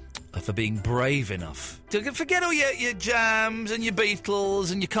evening. For being brave enough to forget all your Jams and your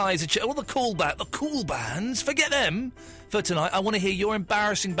Beatles and your Kaiser, all the cool bands. Forget them for tonight. I want to hear your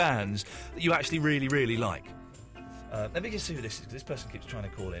embarrassing bands that you actually really, really like. Let me just see who this is. This person keeps trying to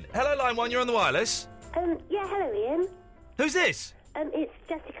call in. Hello, line 1. You're on the wireless. Yeah, hello, Ian. Who's this? It's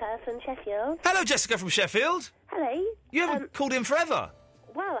Jessica from Sheffield. Hello, Jessica from Sheffield. Hello. You haven't called in forever.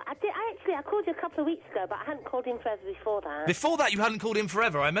 Well, I did. I called you a couple of weeks ago, but I hadn't called in forever before that. Before that, you hadn't called in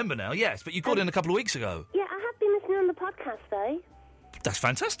forever. I remember now. Yes, but you called in a couple of weeks ago. Yeah, I have been listening on the podcast though. That's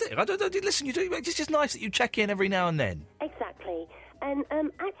fantastic. I don't listen. You do. It's just nice that you check in every now and then. Exactly. And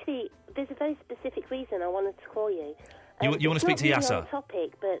actually, there's a very specific reason I wanted to call you. You want to speak to Yasser? It's not really on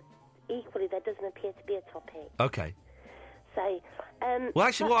topic, but equally there doesn't appear to be a topic. Okay. So, well,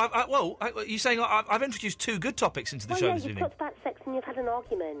 actually, you're saying I've introduced two good topics into the show this evening. You've talked about sex and you've had an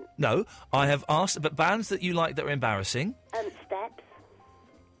argument. No, I have asked about bands that you like that are embarrassing.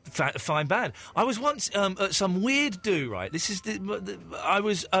 Steps. Fine band. I was once at some weird do, right? This is I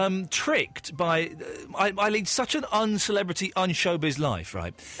was tricked by... I lead such an un-celebrity, un-showbiz life,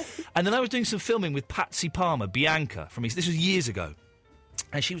 right? And then I was doing some filming with Patsy Palmer, Bianca, from East. This was years ago.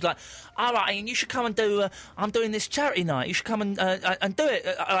 And she was like, all right, Ian, you should come and do... I'm doing this charity night. You should come and do it.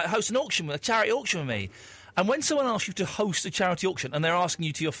 Host an auction, a charity auction with me. And when someone asks you to host a charity auction and they're asking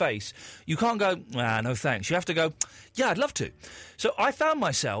you to your face, you can't go, no thanks. You have to go, yeah, I'd love to. So I found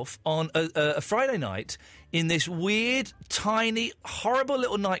myself on a Friday night in this weird, tiny, horrible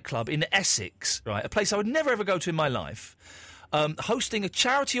little nightclub in Essex, right? A place I would never, ever go to in my life. Hosting a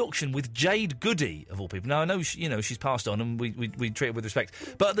charity auction with Jade Goody, of all people. Now, I know, she's passed on and we treat her with respect.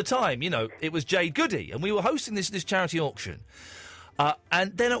 But at the time, it was Jade Goody, and we were hosting this charity auction.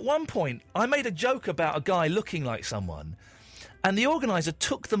 And then at one point, I made a joke about a guy looking like someone, and the organiser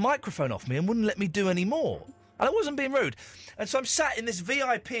took the microphone off me and wouldn't let me do any more. And I wasn't being rude. And so I'm sat in this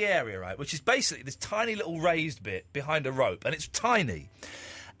VIP area, right, which is basically this tiny little raised bit behind a rope, and it's tiny.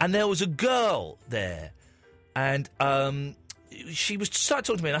 And there was a girl there, and... she started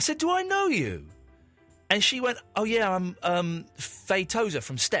talking to me, and I said, do I know you? And she went, oh, yeah, I'm Faye Tozer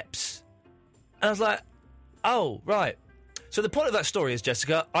from Steps. And I was like, oh, right. So the point of that story is,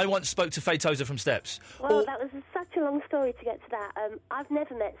 Jessica, I once spoke to Faye Tozer from Steps. Well, that was such a long story to get to that. I've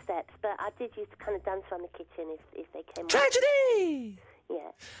never met Steps, but I did used to kind of dance around the kitchen if they came. Tragedy! Yeah.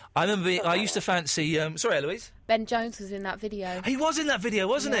 I remember I used to fancy... sorry, Eloise? Ben Jones was in that video. He was in that video,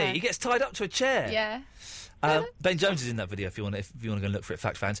 wasn't he? He gets tied up to a chair. Yeah. Ben Jones is in that video if you want to go and look for it,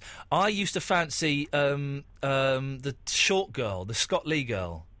 fact fans. I used to fancy the short girl, the Scott Lee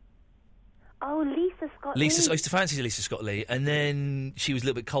girl. Oh, Lisa Scott Lee. I used to fancy Lisa Scott Lee, and then she was a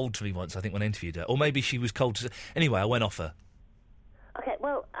little bit cold to me once, I think, when I interviewed her. Or maybe she was cold to... Anyway, I went off her. Okay,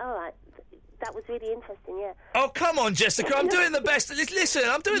 well, all right. That was really interesting, yeah. Oh, come on, Jessica, I'm doing the best. Listen,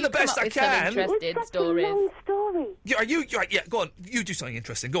 I'm doing the best I can. Interesting stories. A long story. Yeah, go on. You do something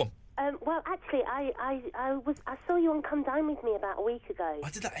interesting. Go on. Well, actually, I saw you on Come Dine With Me about a week ago. I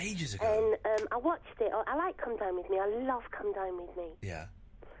did that ages ago. And I watched it. I like Come Dine With Me. I love Come Dine With Me. Yeah.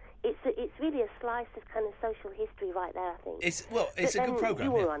 It's really a slice of kind of social history right there, I think. It's a good programme.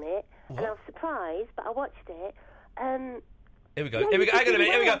 You were on it, and I was surprised, but I watched it. Here we go. Hang on a minute.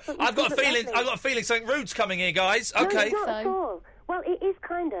 Here we go. I've got a feeling something rude's coming here, guys. Okay. No, not at all. Well, Well, it is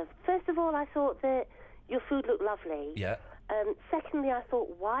kind of. First of all, I thought that your food looked lovely. Yeah. Secondly, I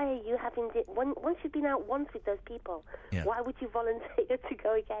thought, why are you having... once you've been out once with those people, why would you volunteer to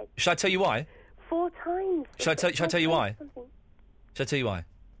go again? Should I tell you why? 4 times. Should I tell you why? Should I tell you why?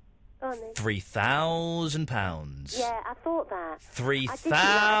 Oh, no. £3,000. Yeah, I thought that.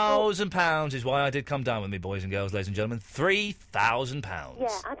 £3,000 is why I did come down with me, boys and girls, ladies and gentlemen. £3,000. Yeah,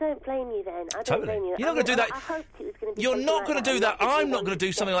 I don't blame you then. I don't Totally. blame you. You're not going to do that. I hoped it was going to be You're something not like going to do that. Not if I'm you not going to wanted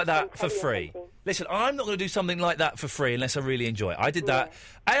do something like that for tell you free. something. Listen, I'm not going to do something like that for free unless I really enjoy it. I did that.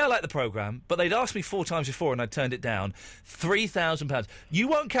 I like the programme, but they'd asked me 4 times before and I turned it down. £3,000. You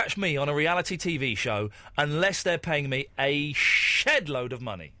won't catch me on a reality TV show unless they're paying me a shed load of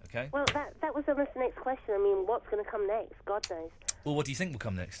money, okay? Well, that was almost the next question. I mean, what's going to come next? God knows. Well, what do you think will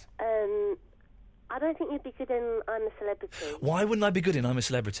come next? I don't think you'd be good in I'm a Celebrity. Why wouldn't I be good in I'm a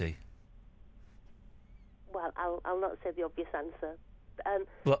Celebrity? Well, I'll not say the obvious answer.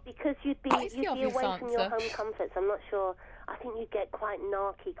 What? Because you'd be What's the away obvious from your answer? home comforts. I'm not sure. I think you'd get quite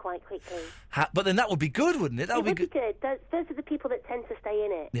narky quite quickly. But then that would be good, wouldn't it? That It would be good. Those are the people that tend to stay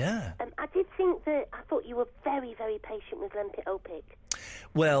in it. Yeah. I did think that I thought you were very, very patient with Lempit Opik.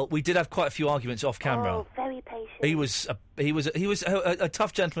 Well, we did have quite a few arguments off camera. Oh, very patient. He was a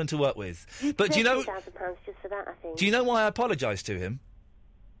tough gentleman to work with. But do you know? £30,000 just for that, I think. Do you know why I apologised to him?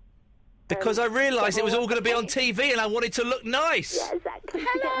 Because I realised it was all going to be on TV and I wanted to look nice. Yeah, exactly.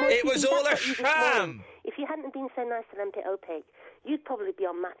 It was all a sham. If you hadn't been so nice to Lempit Opik, you'd probably be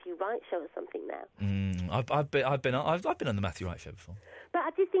on Matthew Wright show or something now. I've been on the Matthew Wright show before. But I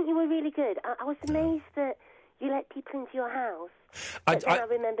did think you were really good. I was amazed that you let people into your house. But then I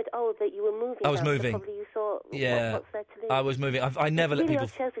remembered, that you were moving. I was now, so moving. probably you thought, Yeah, what's there to lose? I was moving. I never let really people.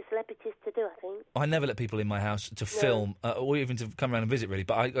 odd show for celebrities to do, I think. I never let people in my house to film or even to come around and visit, really.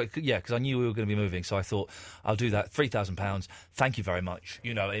 But because I knew we were going to be moving, so I thought I'll do that. £3,000. Thank you very much.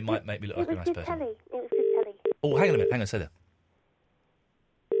 You know, it might make me look like a nice person. Telly. It was good telly. Oh, hang on a minute. Hang on, say that.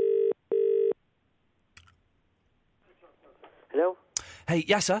 Hello? Hey,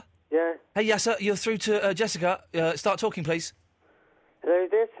 Yasser? Yeah. Hey, Yasser, you're through to Jessica. Start talking, please. Hello,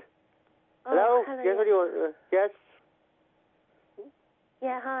 is this? Hello? hello. Yes, what do you want? Yes?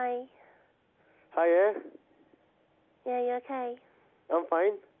 Yeah, hi. Hiya. Yeah, you okay? I'm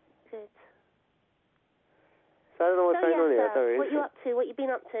fine. Good. So I don't know what's going on here, sorry. What you up to? What you been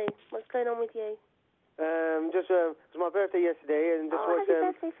up to? What's going on with you? Just, it was my birthday yesterday and just happy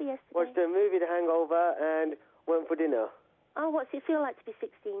birthday for yesterday. watched the movie The Hangover and went for dinner. Oh, what's it feel like to be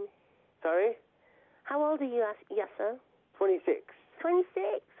 16? Sorry? How old are you, Yasser? 26.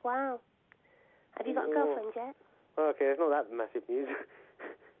 26? Wow. Have you got a girlfriend yet? Okay, it's not that massive news.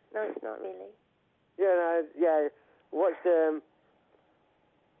 No, it's not really. Watched the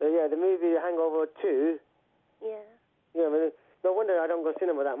movie The Hangover 2. Yeah. Yeah, I mean, no wonder I don't go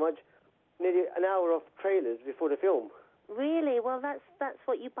cinema that much. Nearly an hour of trailers before the film. Really? Well, that's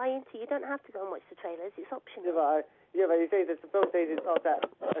what you buy into. You don't have to go and watch the trailers. It's optional. But you say that the film says it starts at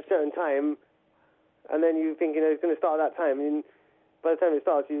a certain time, and then you think it's going to start at that time, and by the time it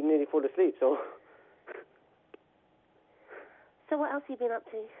starts, you nearly fall asleep. So what else have you been up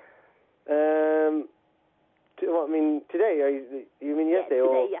to? Today? You mean yesterday?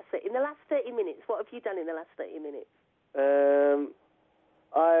 Today, yes. In the last 30 minutes, what have you done in the last 30 minutes?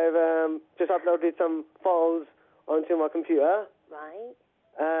 I've just uploaded some files onto my computer. Right.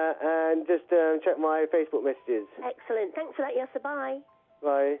 And just check my Facebook messages. Excellent. Thanks for that, Yasser. Bye.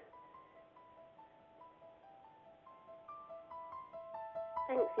 Bye.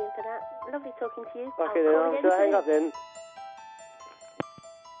 Thanks, Ian, for that. Lovely talking to you. Okay, then. I'll hang up then.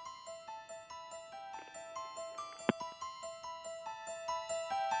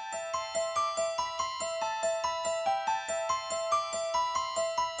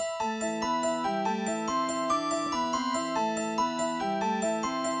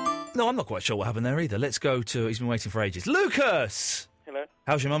 No, I'm not quite sure what happened there either. Let's go to... He's been waiting for ages. Lucas! Hello.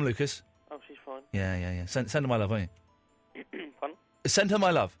 How's your mum, Lucas? Oh, she's fine. Yeah. Send her my love, won't you? Pardon? Send her my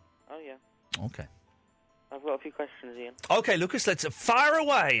love. Oh, yeah. Okay. I've got a few questions, Ian. Okay, Lucas, let's fire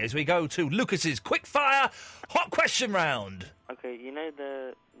away as we go to Lucas's quick-fire hot question round. Okay, you know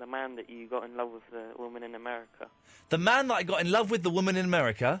the man that you got in love with, the woman in America? The man that I got in love with, the woman in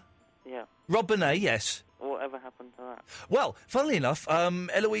America? Yeah. Rob Bonet, yes. Whatever happened to that? Well, funnily enough,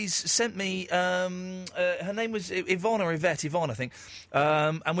 Eloise sent me... her name was Yvonne or Yvonne, I think.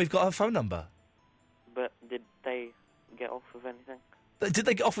 And we've got her phone number. But did they get off with anything? Did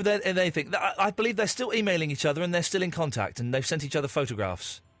they get off with anything? I believe they're still emailing each other and they're still in contact and they've sent each other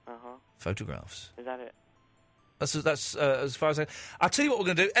photographs. Uh-huh. Photographs. Is that it? That's as far as I'll tell you what we're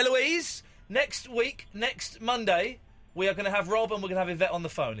going to do. Eloise, next Monday, we are going to have Rob and we're going to have Yvette on the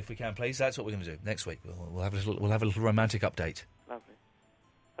phone if we can, please. That's what we're going to do next week. We'll have a little romantic update. Lovely.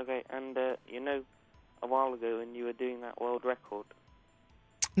 Okay, and a while ago when you were doing that world record.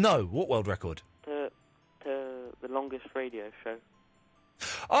 No, what world record? To the longest radio show.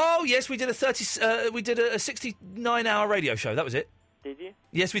 Oh yes, we did a 69-hour radio show. That was it. Did you?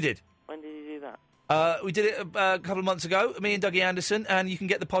 Yes, we did. When did you do that? We did it a couple of months ago. Me and Dougie Anderson, and you can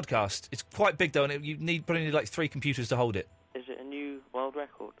get the podcast. It's quite big though, and you probably need like 3 computers to hold it. Is it a new world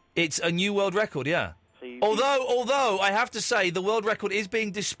record? It's a new world record, yeah. So Although I have to say the world record is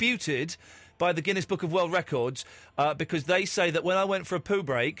being disputed by the Guinness Book of World Records because they say that when I went for a poo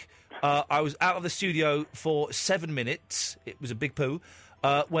break, I was out of the studio for 7 minutes. It was a big poo.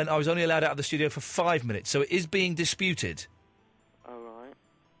 When I was only allowed out of the studio for 5 minutes, so it is being disputed. All right.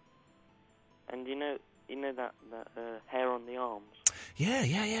 And you know that hair on the arms. Yeah.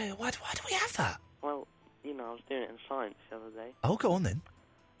 Why do we have that? Well, I was doing it in science the other day. Oh, go on then.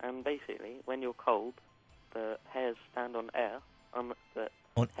 And basically, when you're cold, the hairs stand on air. On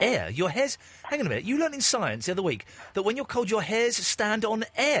air? Your hairs... Hang on a minute. You learned in science the other week that when you're cold, your hairs stand on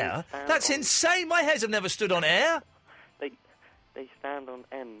air? That's insane. My hairs have never stood on air. They stand on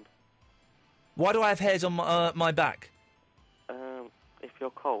end. Why do I have hairs on my back? If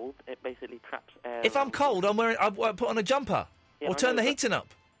you're cold, it basically traps air. If I'm cold, I put on a jumper or turn the heating up.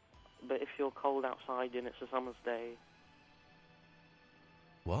 But if you're cold outside and it's a summer's day...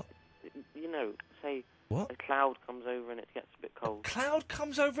 What? Say what? A cloud comes over and it gets a bit cold. Cloud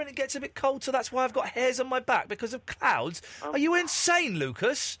comes over and it gets a bit cold, so that's why I've got hairs on my back, because of clouds? Are you insane,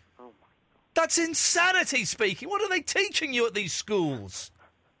 Lucas? Oh, my God. That's insanity speaking. What are they teaching you at these schools?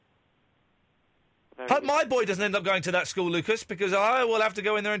 Hope my boy doesn't end up going to that school, Lucas, because I will have to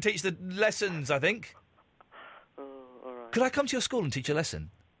go in there and teach the lessons, I think. All right. Could I come to your school and teach a lesson?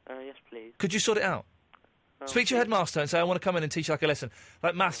 Yes, please. Could you sort it out? Speak to your headmaster and say, I want to come in and teach like a lesson,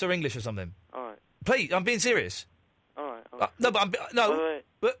 like maths or English or something. All right. Please, I'm being serious. All right. No, but Wait.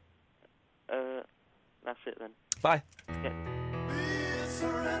 But... That's it then. Bye. Yeah.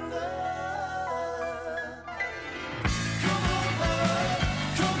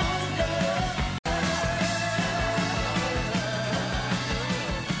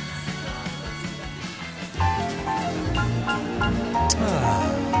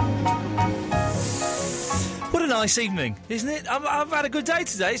 What a nice evening, isn't it? I've had a good day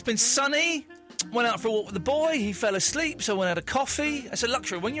today. It's been sunny. Went out for a walk with the boy. He fell asleep, so I went and had a coffee. It's a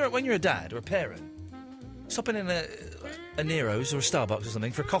luxury. When you're a dad or a parent, stopping in a Nero's or a Starbucks or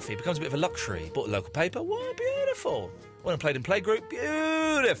something for a coffee becomes a bit of a luxury. Bought a local paper. What beautiful. Went and played in playgroup.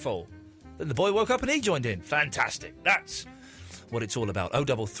 Beautiful. Then the boy woke up and he joined in. Fantastic. That's what it's all about.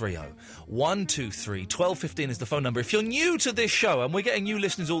 0330 123 1215 is the phone number. If you're new to this show, and we're getting new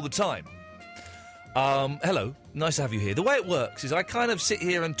listeners all the time. Hello, nice to have you here. The way it works is I kind of sit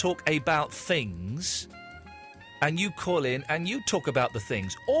here and talk about things, and you call in and you talk about the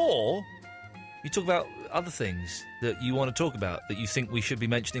things, or you talk about other things that you want to talk about that you think we should be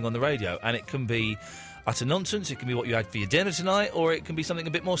mentioning on the radio, and it can be utter nonsense, it can be what you had for your dinner tonight, or it can be something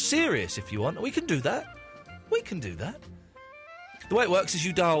a bit more serious if you want. We can do that. We can do that. The way it works is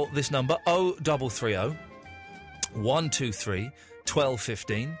you dial this number, 0330 123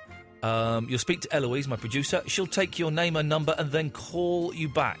 1215. You'll speak to Eloise, my producer. She'll take your name and number and then call you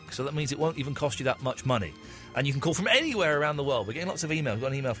back. So that means it won't even cost you that much money. And you can call from anywhere around the world. We're getting lots of emails. We've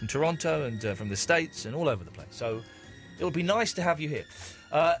got an email from Toronto and from the States and all over the place. So it would be nice to have you here.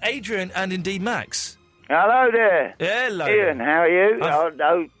 Adrian and indeed Max. Hello there. Hello. Ian, how are you?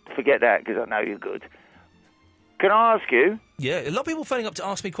 Don't forget that because I know you're good. Can I ask you? Yeah, a lot of people phoning up to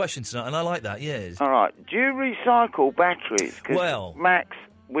ask me questions tonight, and I like that, yes. All right. Do you recycle batteries? 'Cause well... Max,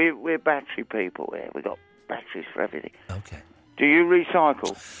 we're battery people here. We've got batteries for everything. Okay. Do you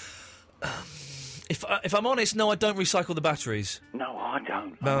recycle? If I'm honest, no, I don't recycle the batteries. No, I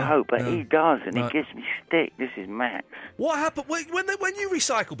don't. No, but he does, and he gives me stick. This is Max. What happened when you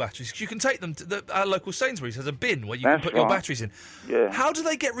recycle batteries? 'Cause you can take them to our local Sainsbury's has a bin where you can put your batteries in. Yeah. How do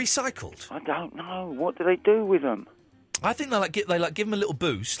they get recycled? I don't know. What do they do with them? I think they give them a little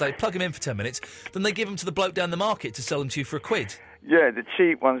boost. They plug them in for 10 minutes, then they give them to the bloke down the market to sell them to you for £1. Yeah, the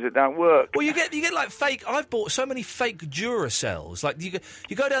cheap ones that don't work. Well, you get like fake. I've bought so many fake Duracells. Like you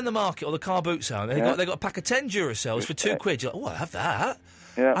go down the market or the car boot sale, and they got a pack of 10 Duracells for £2. You're like, oh, I'll have that.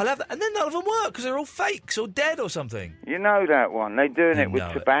 Yeah. I'll have that, and then none of them work because they're all fakes or dead or something. You know that one. They're doing it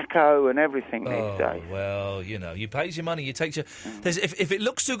with tobacco and everything these days. Well, you pays your money, you take your. If it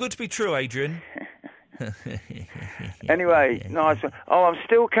looks too good to be true, Adrian. Anyway, nice one. Oh, I'm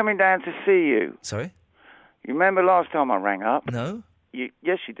still coming down to see you. Sorry? You remember last time I rang up? No.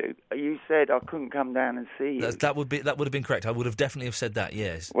 Yes, you do. You said I couldn't come down and see you. That would have been correct. I would have definitely have said that.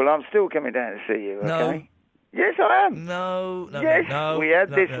 Yes. Well, I'm still coming down to see you. No. Okay. Yes, I am. No. Yes, no. we had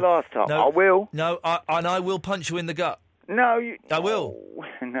this last time. No, I will. No, and I will punch you in the gut. No, I will.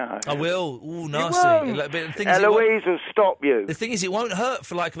 No. I will. Ooh, nasty. You won't. But the thing is, Eloise will stop you. The thing is, it won't hurt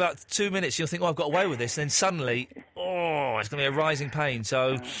for like about 2 minutes. You'll think, "Oh, I've got away with this," and then suddenly, it's going to be a rising pain.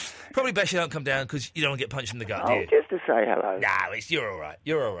 So, probably best you don't come down because you don't want to get punched in the gut, do you? Just to say hello. No, you're all right.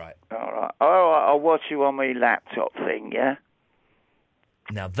 You're all right. All right. I'll watch you on my laptop thing. Yeah.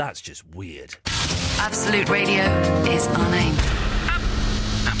 Now that's just weird. Absolute Radio is our name.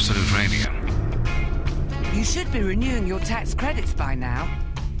 Absolute Radio. You should be renewing your tax credits by now.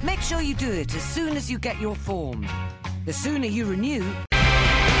 Make sure you do it as soon as you get your form. The sooner you renew...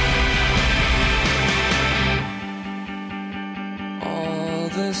 All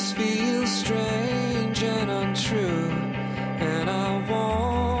this feels strange and untrue, and I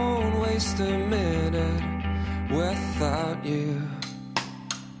won't waste a minute without you.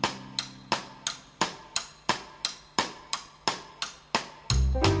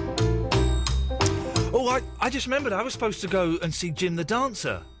 Oh, I just remembered I was supposed to go and see Jim the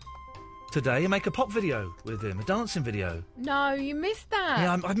Dancer today and make a pop video with him, a dancing video. No, you missed that.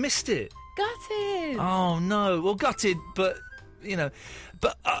 Yeah, I missed it. Gutted. Oh, no. Well, gutted, but,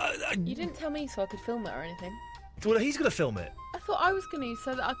 but... You didn't tell me so I could film it or anything. Well, he's going to film it. I thought I was going to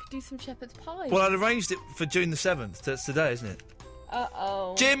so that I could do some shepherd's pie. Well, I'd arranged it for June the 7th. That's today, isn't it?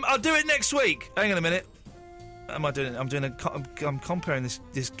 Uh-oh. Jim, I'll do it next week. Hang on a minute. I'm comparing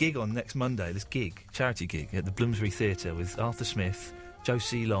this gig on next Monday, this charity gig at the Bloomsbury Theatre with Arthur Smith,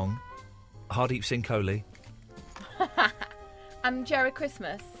 Josie Long, Hardeep Singh Kohli. And Jared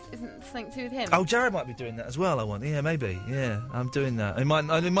Christmas, isn't something to do with him? Oh, Jared might be doing that as well, I want. Yeah, maybe. Yeah, I'm doing that. It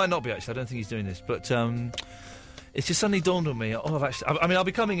might not be, actually. I don't think he's doing this. But it's just suddenly dawned on me. I'll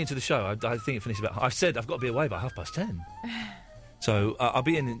be coming into the show. I think it finishes about... I've said I've got to be away by 10:30. So I'll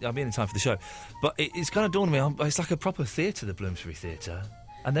be in time for the show. But it's kind of dawned on me, it's like a proper theatre, the Bloomsbury Theatre.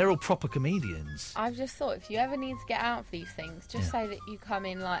 And they're all proper comedians. I've just thought, if you ever need to get out of these things, just say that you come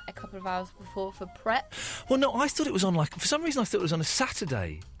in like a couple of hours before for prep. Well, no, I thought it was on for some reason I thought it was on a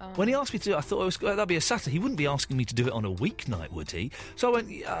Saturday. Oh. When he asked me to do it, I thought that'd be a Saturday. He wouldn't be asking me to do it on a weeknight, would he? So I went,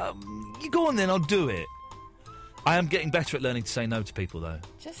 you go on then, I'll do it. I am getting better at learning to say no to people, though.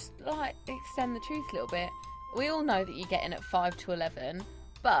 Just, extend the truth a little bit. We all know that you get in at 5 to 11,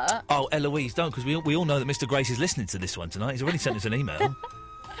 but... Oh, Eloise, don't, because we all know that Mr. Grace is listening to this one tonight. He's already sent us an email.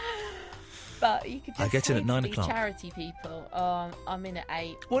 But you could just I get in at 9 these o'clock. charity people, I'm in at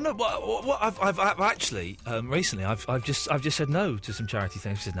 8. Well, no, what I've actually recently I've just said no to some charity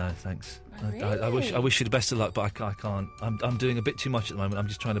things. I said no, thanks. Oh, really? I wish you the best of luck, but I can't. I'm doing a bit too much at the moment. I'm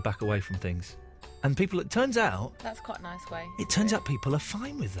just trying to back away from things. And people, it turns out... That's quite a nice way. It turns out people are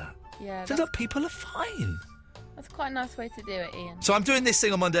fine with that. Yeah. Turns out people are fine. That's quite a nice way to do it, Ian. So I'm doing this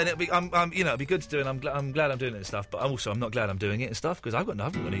thing on Monday, and it'll be good to do, and I'm glad I'm doing it and stuff. But I'm not glad I'm doing it and stuff because I haven't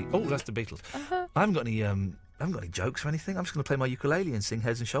got any. Oh, that's the Beatles. Uh-huh. I haven't got any jokes or anything. I'm just going to play my ukulele and sing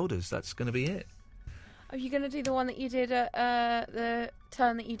Heads and Shoulders. That's going to be it. Are you going to do the one that you did at the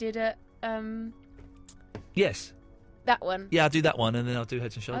turn that you did at? Yes. That one. Yeah, I'll do that one, and then I'll do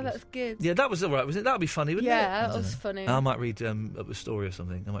Heads and Shoulders. Oh, that's good. Yeah, that was all right, was it? That would be funny, wouldn't it? Yeah, that was funny. I might read a story or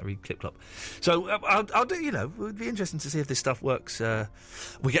something. I might read Clip Clop. So I'll do. It would be interesting to see if this stuff works. We're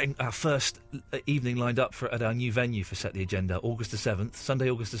getting our first evening lined up at our new venue for Set the Agenda, August the 7th,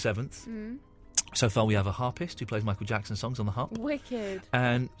 Sunday, August the 7th. Mm. So far, we have a harpist who plays Michael Jackson songs on the harp. Wicked.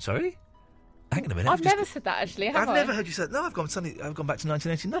 And sorry. Hang on a minute. I've never said that, actually, have I? I've never heard you say that. No, I've gone back to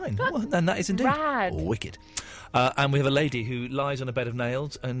 1989. Well, and that is indeed rad. Wicked. And we have a lady who lies on a bed of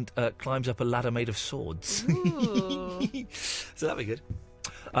nails and climbs up a ladder made of swords. So that'll be good.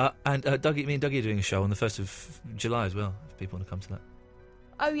 And me and Dougie are doing a show on the 1st of July as well, if people want to come to that.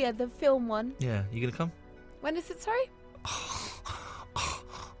 Oh, yeah, the film one. Yeah, you going to come? When is it, sorry?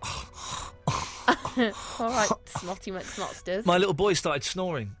 All right, snotty McSnotsters. My little boy started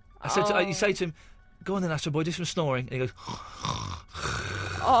snoring. I said you say to him, go on then, Astro Boy, do some snoring. And he goes...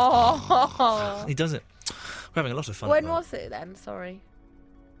 Oh. He does it. We're having a lot of fun. When was it then? Sorry.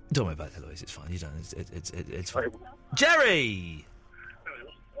 Don't worry about it, Eloise. It's fine. You don't. It's fine. Jerry!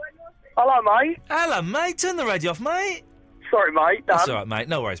 Hello, mate. Hello, mate. Turn the radio off, mate. Sorry, mate. That's all right, mate.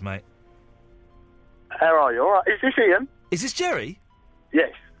 No worries, mate. How are you? All right. Is this Ian? Is this Jerry?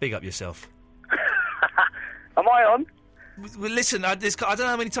 Yes. Big up yourself. Am I on? Well, listen, I don't know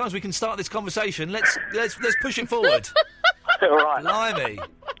how many times we can start this conversation. Let's push it forward. All right. Blimey.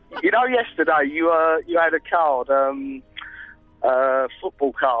 You know, yesterday you had a card,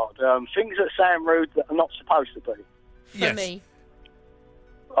 football card, things that sound rude that are not supposed to be. For me.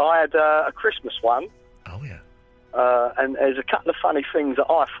 I had a Christmas one. Oh, yeah. And there's a couple of funny things that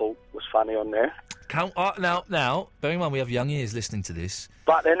I thought was funny on there. Now, bearing in mind we have young ears listening to this.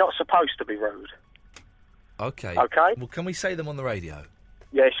 But they're not supposed to be rude. Okay. Okay. Well, can we say them on the radio?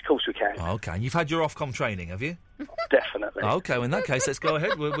 Yes, of course we can. Oh, okay. And you've had your Ofcom training, have you? Definitely. Okay. Well, in that case, let's go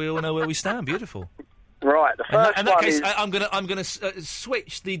ahead. We all know where we stand. Beautiful. Right. The first in that one case, is... I'm gonna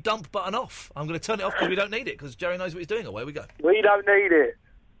switch the dump button off. I'm gonna turn it off because we don't need it because Jerry knows what he's doing. Away we go. We don't need it.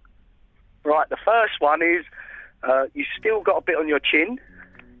 Right. The first one is you still got a bit on your chin.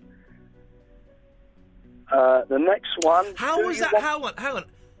 The next one... How was that? Hang on.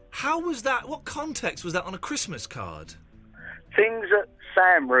 How was that? What context was that on a Christmas card? Things that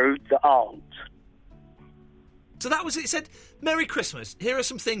sound rude that aren't. So that was it. It said, Merry Christmas. Here are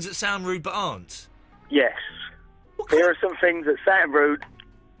some things that sound rude but aren't. Yes. Here are some things that sound rude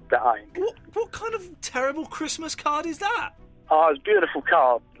that ain't. What kind of terrible Christmas card is that? Oh, it's a beautiful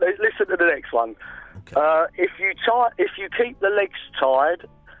card. Listen to the next one. Okay. If you keep the legs tied,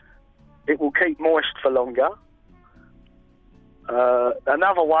 it will keep moist for longer.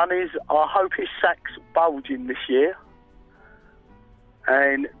 Another one is, I hope his sack's bulging this year.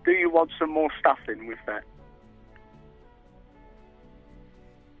 And do you want some more stuffing with that?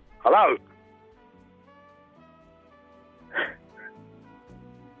 Hello?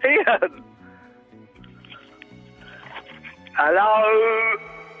 Ian? Hello?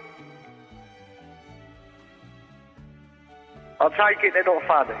 I'll take it they're not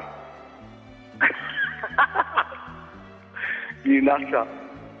funny. You nutter.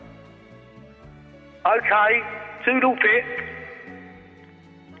 Okay, toodle pip.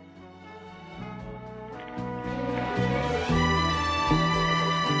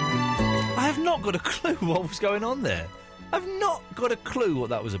 I have not got a clue what was going on there. I've not got a clue what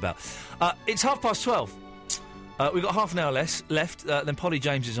that was about. It's 12:30. We've got half an hour left. Then Polly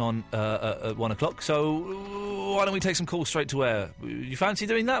James is on at 1 o'clock. So why don't we take some calls straight to air? You fancy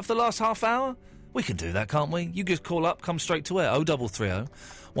doing that for the last half hour? We can do that, can't we? You just call up, come straight to air. 0330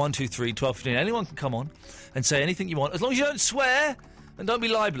 123 1215. Anyone can come on and say anything you want, as long as you don't swear and don't be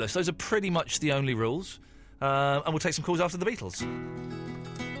libellous. Those are pretty much the only rules. And we'll take some calls after the Beatles.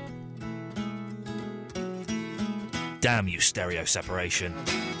 Damn you, stereo separation.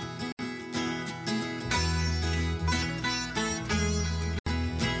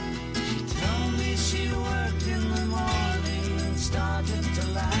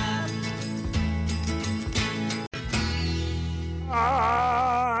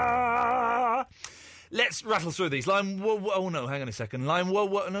 Let's rattle through these. Line oh no, hang on a second. Line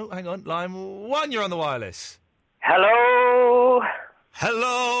no, hang on. Line 1, you're on the wireless. Hello.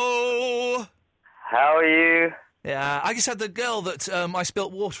 Hello. How are you? Yeah, I just had the girl that I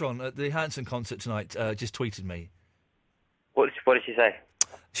spilt water on at the Hanson concert tonight just tweeted me. What did she say?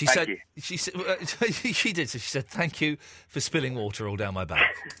 She Thank said you. she said she did. So she said thank you for spilling water all down my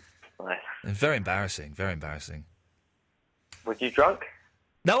back. Nice. Very embarrassing. Very embarrassing. Was you drunk?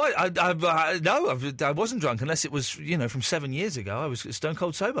 No, I wasn't drunk unless it was from 7 years ago. I was stone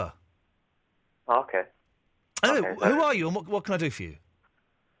cold sober. Oh, okay. Anyway, who are you and what can I do for you?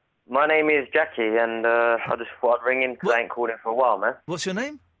 My name is Jackie, and I just thought I'd ring in because I ain't called in for a while, man. What's your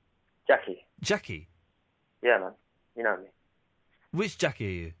name? Jackie. Jackie? Yeah, man. You know me. Which Jackie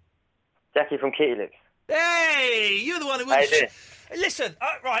are you? Jackie from Kitty Lips. Hey, you're the one who... How you doing? Listen,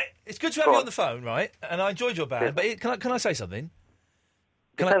 right, it's good to have you on the phone, right? And I enjoyed your band, but can I say something?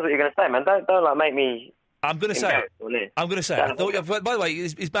 Depends what you're going to say, man. Don't make me... I'm going to say it. I'm going to say it. By the way,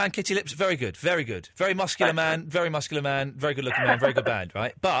 his band Kitty Lips, very good, very good. Very muscular man, very good-looking man, very good band,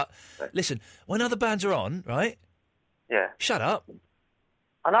 right? But, listen, when other bands are on, right? Yeah. Shut up.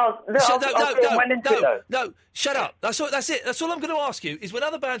 And No, shut up. That's it. That's all I'm going to ask you, is when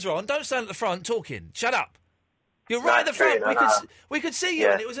other bands are on, don't stand at the front talking. Shut up. You're right at the front. We could see you,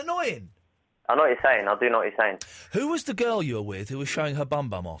 and it was annoying. I know what you're saying. I do know what you're saying. Who was the girl you were with who was showing her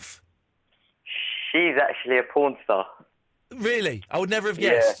bum off? She's actually a porn star. Really? I would never have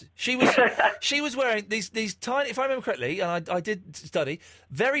guessed. Yeah. She was wearing these tiny, if I remember correctly, and I did study,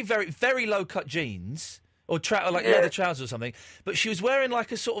 very, very, very low-cut jeans, or leather trousers or something, but she was wearing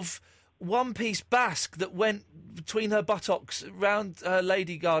like a sort of one-piece basque that went between her buttocks round her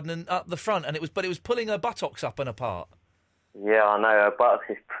lady garden and up the front, and it was pulling her buttocks up and apart. Yeah, I know. Her buttocks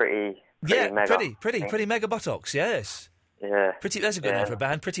is pretty mega. Pretty mega buttocks, yes. Yeah. That's a good name for a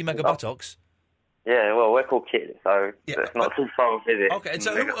band, Pretty Mega Buttocks. Yeah, well, we're called Kid, so it's not too far off, is it? Okay, and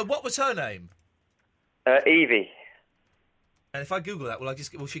so what was her name? Evie. And if I Google that,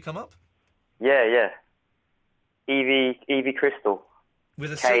 will she come up? Yeah. Evie Crystal.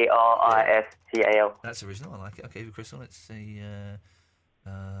 With a Kristal. That's original, I like it. Okay, Evie Crystal, let's see.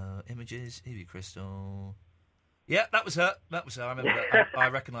 Images, Evie Crystal. Yeah, that was her. I remember that. I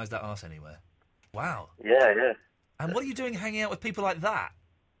recognised that arse anywhere. Wow. Yeah, yeah. And what are you doing hanging out with people like that?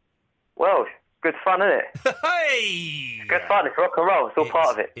 Well, good fun, isn't it? Hey! It's good fun. It's rock and roll. It's all part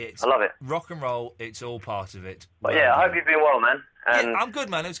of it. I love it. Rock and roll, it's all part of it. But yeah, I hope you've been well, man. And yeah, I'm good,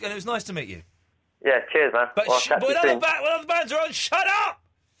 man. It was nice to meet you. Yeah, cheers, man. But well, when other bands are on, shut up!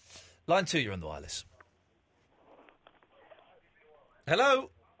 Line 2, you're on the wireless.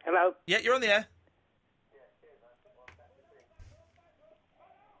 Hello? Hello? Yeah, you're on the air.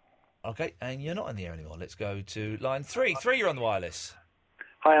 OK, and you're not on the air anymore. Let's go to line 3. 3, you're on the wireless.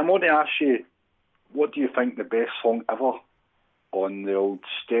 Hi, I'm going to ask you, what do you think the best song ever on the old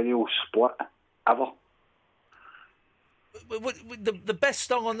stereo split ever? The best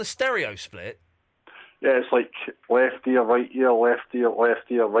song on the stereo split? Yeah, it's like left ear, right ear, left ear, left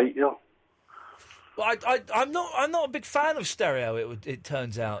ear, right ear. Well, I'm not a big fan of stereo. It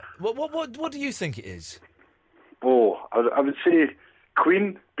turns out. What do you think it is? Oh, I would say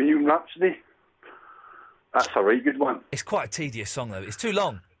Queen, Bohemian Rhapsody. That's a right good one. It's quite a tedious song though. It's too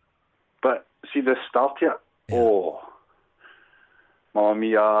long. But see the start here. Yeah. Oh, Mamma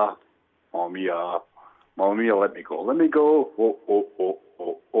Mia, Mamma Mia, Mamma Mia, let me go, let me go. Oh, oh, oh,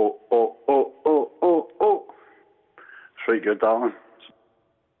 oh, oh, oh, oh, oh, oh, oh. It's right good, darling.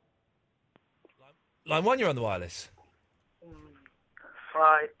 Line 1, you're on the wireless.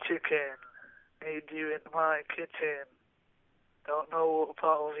 Fried chicken, need you in my kitchen. Don't know what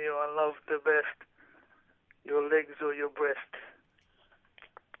part of you I love the best, your legs or your breast.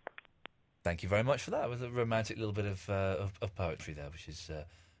 Thank you very much for that. It was a romantic little bit of poetry there, which is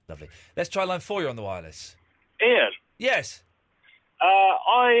lovely. Let's try line 4, you're on the wireless. Ian? Yes?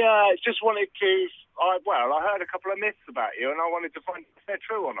 I just wanted to... I heard a couple of myths about you, and I wanted to find if they're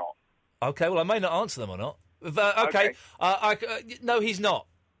true or not. OK, well, I may not answer them or not. OK. No, he's not.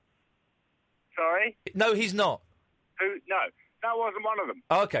 Sorry? No, he's not. Who? No, that wasn't one of them.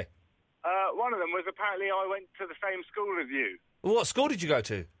 Oh, OK. One of them was apparently I went to the same school as you. Well, what school did you go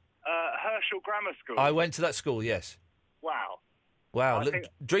to? Herschel Grammar School. I went to that school, yes. Wow. Wow, look,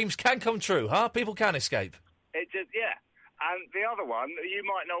 dreams can come true, huh? People can escape. It just, yeah. And the other one, you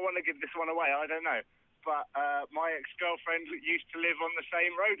might not want to give this one away, I don't know. But my ex-girlfriend used to live on the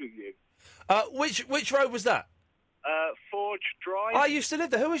same road as you. Which road was that? Forge Drive. I used to live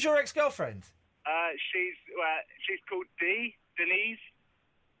there. Who was your ex-girlfriend? She's called Denise.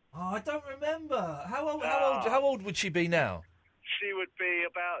 Oh, I don't remember. How old would she be now? She would be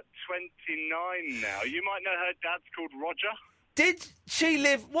about 29 now. You might know her dad's called Roger. Did she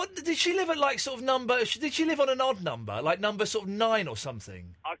live? What did she live at? Like sort of number? Did she live on an odd number, like number sort of 9 or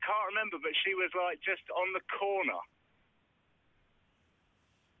something? I can't remember, but she was like just on the corner.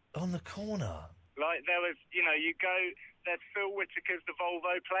 On the corner. Like there was, you go. There's Phil Whitaker's the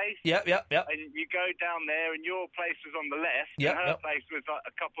Volvo place. Yep. And you go down there, and your place was on the left. Yep. And her place was like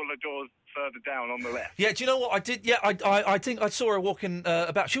a couple of doors further down on the left. Yeah. Do you know what I did? Yeah. I think I saw her walking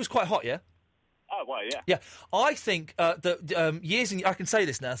about. She was quite hot. Yeah. Oh, well, yeah. Yeah, I think that years and I can say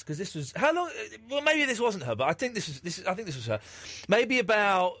this now because this was how long? Well, maybe this wasn't her, but I think this was her. Maybe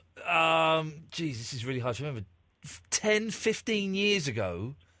about this is really hard to remember. 10, 15 years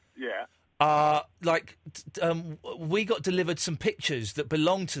ago. Yeah. We got delivered some pictures that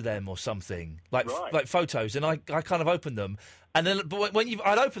belonged to them or something, like photos, and I kind of opened them, and then but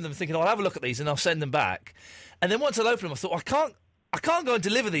I'd open them thinking I'll have a look at these and I'll send them back, and then once I'd opened them I thought I can't go and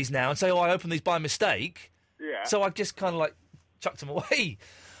deliver these now and say, I opened these by mistake. Yeah. So I just kind of like chucked them away.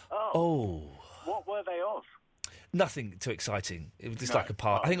 Oh. What were they of? Nothing too exciting. It was just like a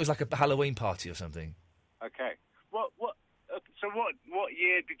party. I think it was like a Halloween party or something. Okay. So what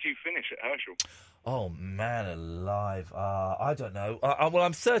year did you finish at Herschel? Oh man, alive! I don't know. Well,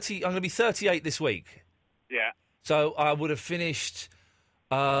 I'm 30. I'm going to be 38 this week. Yeah. So I would have finished.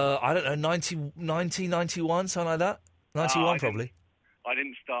 I don't know, 90, 91, something like that. 91 probably. I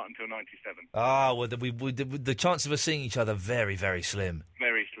didn't start until 97. Well, the chance of us seeing each other very, very slim.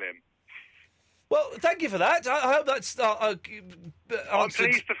 Very slim. Well, thank you for that. I hope that's I'm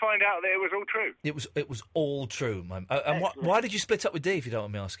pleased to find out that it was all true. It was all true. And why did you split up with Dee, if you don't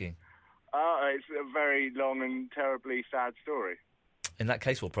mind me asking? It's a very long and terribly sad story. In that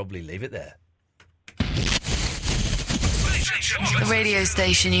case, we'll probably leave it there. The radio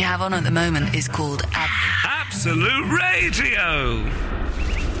station you have on at the moment is called Absolute Radio.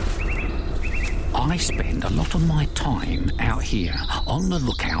 I spend a lot of my time out here on the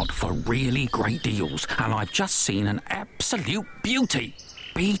lookout for really great deals, and I've just seen an absolute beauty.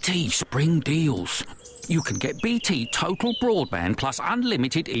 BT Spring Deals. You can get BT Total Broadband plus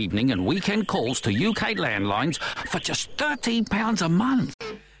unlimited evening and weekend calls to UK landlines for just £13 a month.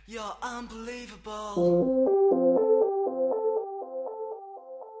 You're unbelievable.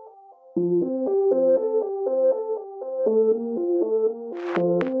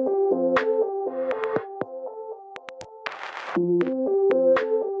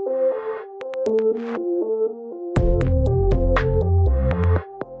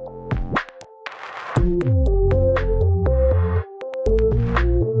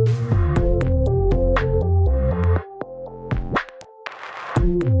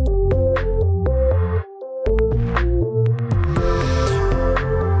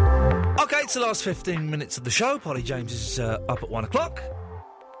 It's the last 15 minutes of the show. Polly James is up at 1 o'clock.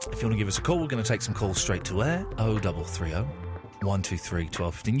 If you want to give us a call, we're going to take some calls straight to air. 0330 123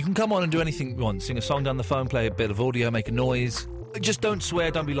 1215. You can come on and do anything you want. Sing a song down the phone, play a bit of audio, make a noise. Just don't swear,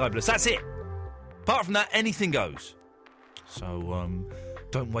 don't be libelous. That's it. Apart from that, anything goes. So,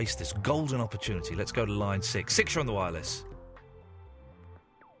 don't waste this golden opportunity. Let's go to line 6. 6, you're on the wireless.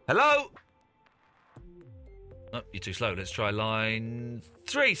 Hello? Oh, you're too slow. Let's try line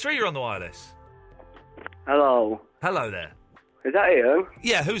 3. 3, you're on the wireless. Hello. Hello there. Is that you?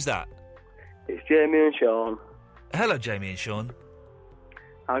 Yeah, who's that? It's Jamie and Sean. Hello, Jamie and Sean.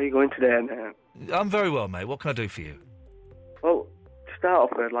 How are you going today, mate? I'm very well, mate. What can I do for you? Well, to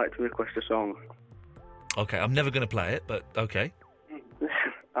start off, I'd like to request a song. Okay, I'm never going to play it, but okay.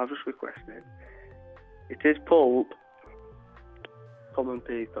 I'll just request it. It is Pulp. Common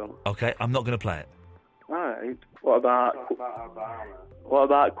People. Okay, I'm not going to play it. Alright. What about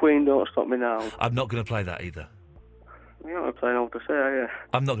Queen Don't Stop Me Now? I'm not going to play that either. You're not going to play How to Say, are you?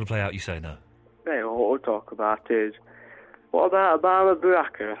 I'm not going to play Out You Say No. Hey, what we'll talk about is, what about Obama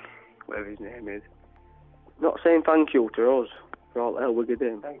Baraka, whatever his name is, not saying thank you to us for all the hell we get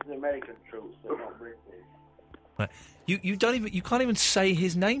in. Thanks to the American troops, they're not British. Right. You can't even say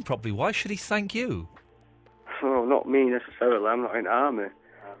his name properly. Why should he thank you? Oh, not me necessarily. I'm not in the army.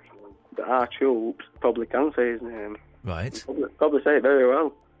 But our troops probably can say his name. Right. Probably say it very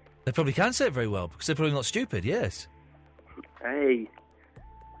well. They probably can say it very well because they're probably not stupid. Yes. Hey,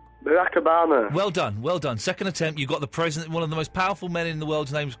 Barack Obama. Well done, well done. Second attempt. You got the president, one of the most powerful men in the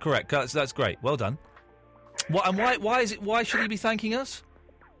world's name, correct. That's great. Well done. What and why is it? Why should he be thanking us?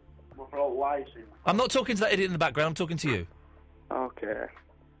 I'm not talking to that idiot in the background. I'm talking to you. Okay.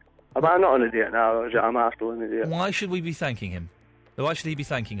 But I'm not an idiot now. I'm still an idiot. Why should we be thanking him? Why should he be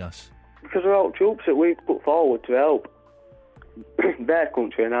thanking us? Because we're all troops that we put forward to help their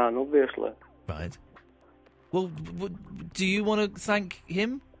country and ours, obviously. Right. Well, do you want to thank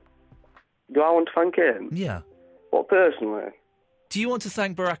him? Do I want to thank him? Yeah. What, personally? Do you want to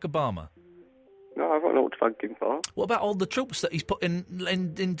thank Barack Obama? No, I've got no what to thank him for. What about all the troops that he's put in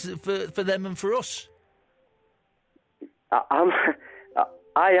for them and for us? I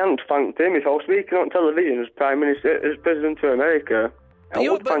haven't thanked him. If I was speaking on television as Prime Minister, as President of America, but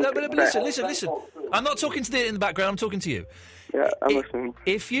listen. I'm not talking to the idiot in the background. I'm talking to you. Yeah, I'm listening.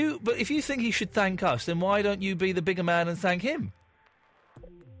 If you think he should thank us, then why don't you be the bigger man and thank him?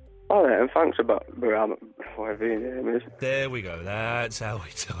 All right, and thanks about whatever his name is. There we go. That's how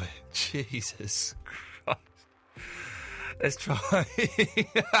we do it. Jesus Christ. Let's try.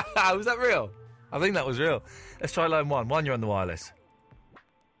 Was that real? I think that was real. Let's try line 1. 1, you're on the wireless.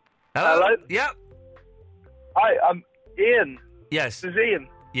 Hello? Yep. Hi, I'm Ian. Yes. This is Ian.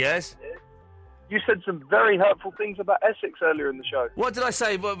 Yes. You said some very hurtful things about Essex earlier in the show. What did I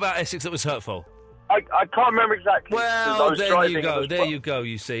say about Essex that was hurtful? I can't remember exactly. Well, there you go. There you go.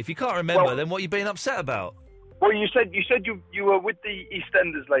 You see, if you can't remember, then what are you being upset about? Well, you said you were with the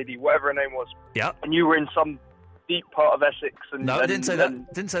EastEnders lady, whatever her name was. Yeah. And you were in some deep part of Essex. No, I didn't say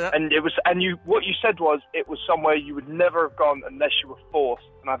that. Didn't say that. And what you said was it was somewhere you would never have gone unless you were forced,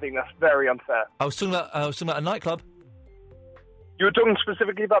 and I think that's very unfair. I was talking about a nightclub. You were talking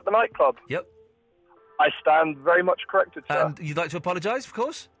specifically about the nightclub. Yep. I stand very much corrected, sir. And you'd like to apologise, of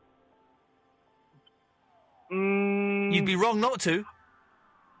course? You'd be wrong not to.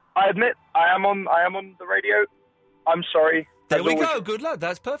 I admit, I am on the radio. I'm sorry. There we go. Good lad.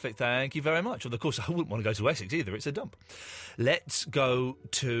 That's perfect. Thank you very much. Well, of course, I wouldn't want to go to Essex either. It's a dump. Let's go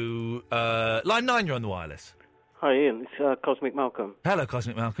to line 9. You're on the wireless. Hi, Ian. It's Cosmic Malcolm. Hello,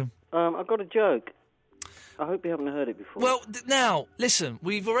 Cosmic Malcolm. I've got a joke. I hope you haven't heard it before. Well, now, listen.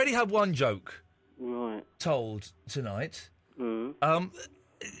 We've already had one joke told tonight. Mm.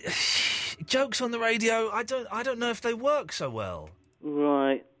 Jokes on the radio, I don't know if they work so well.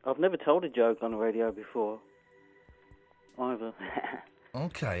 Right. I've never told a joke on the radio before. Either.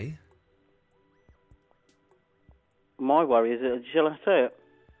 Okay. My worry is, shall I say it?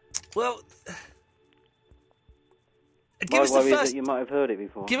 Well, Give us the worry is first. that you might have heard it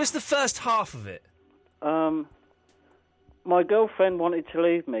before. Give us the first half of it. My girlfriend wanted to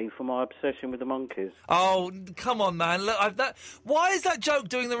leave me for my obsession with the monkeys. Oh, come on, man! Look, why is that joke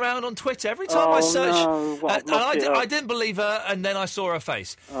doing the round on Twitter? Every time I search, no. What, and I didn't believe her, and then I saw her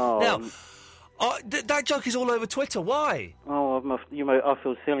face. Oh. Now, that joke is all over Twitter. Why? Oh, I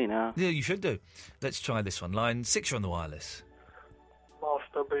feel silly now. Yeah, you should do. Let's try this one. Line 6, you're on the wireless.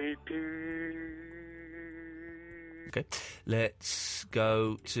 Okay, let's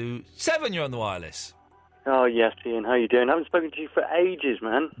go to 7, you're on the wireless. Oh, yes, Ian, how you doing? I haven't spoken to you for ages,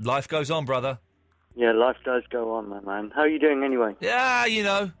 man. Life goes on, brother. Yeah, life does go on, my man. How are you doing anyway? Yeah, you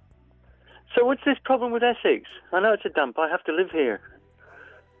know. So what's this problem with Essex? I know it's a dump. I have to live here.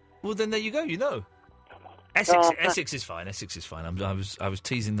 Well, then there you go, you know. Essex is fine. Essex is fine. I was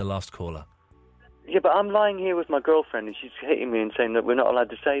teasing the last caller. Yeah, but I'm lying here with my girlfriend and she's hitting me and saying that we're not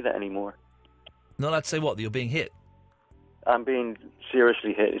allowed to say that anymore. Not allowed to say what? That you're being hit? I'm being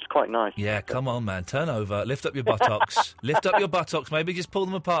seriously hit. It's quite nice. Yeah, come on, man. Turn over. Lift up your buttocks. Lift up your buttocks. Maybe just pull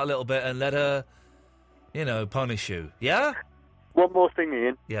them apart a little bit and let her, punish you. Yeah? One more thing,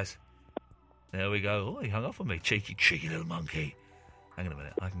 Ian. Yes. There we go. Oh, he hung up on me. Cheeky little monkey. Hang on a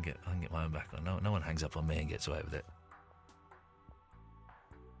minute. I can get my own back on. No one hangs up on me and gets away with it.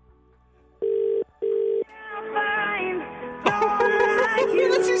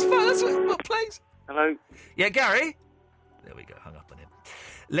 That's his phone. That's what plays. Hello? Yeah, Gary? There we go. Hung up on him.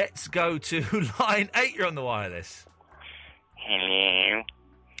 Let's go to line 8. You're on the wireless. Hello.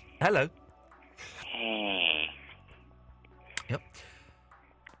 Hello. Hey. Yep.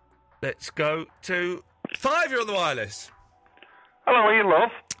 Let's go to 5. You're on the wireless. Hello, Ian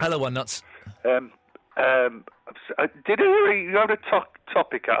Love. Hello, One Nuts. Did you had a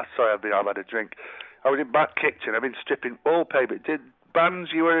topic? Sorry, I've had a drink. I was in Back Kitchen. I've been stripping wallpaper. Did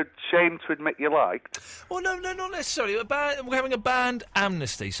bands you were ashamed to admit you liked? Well, no, not necessarily. We're having a band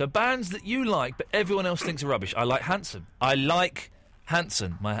amnesty. So bands that you like, but everyone else thinks are rubbish. I like Hanson.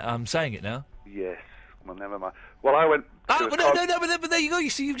 I'm saying it now. Yes. Well, never mind. Well, I went. But there you go. You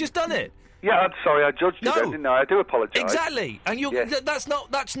see, you've just done it. Yeah, I'm sorry. I judged you, didn't I? I do apologise. Exactly, and that's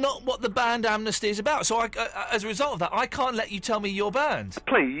not what the band amnesty is about. So, as a result of that, I can't let you tell me your band.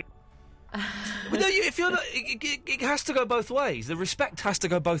 Please. But no, if you're not, it has to go both ways. The respect has to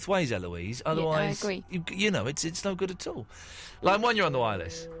go both ways, Eloise. Otherwise, I agree. It's no good at all. Line 1, you're on the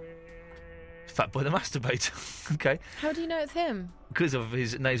wireless. Fat Boy the Masturbator. Okay. How do you know it's him? Because of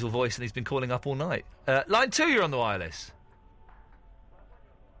his nasal voice, and he's been calling up all night. Line 2, you're on the wireless.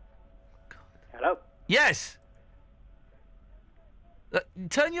 Hello? Yes.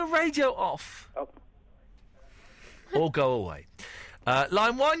 Turn your radio off. Oh. Or go away.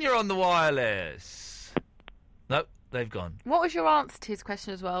 Line 1, you're on the wireless. Nope, they've gone. What was your answer to his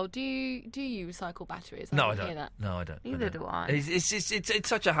question as well? Do you recycle batteries? No, I didn't don't. hear that. No, I don't. Neither do I. It's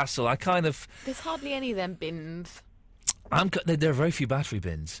such a hassle. I kind of. There's hardly any of them bins. There are very few battery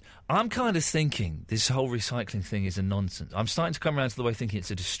bins. I'm kind of thinking this whole recycling thing is a nonsense. I'm starting to come around to the way thinking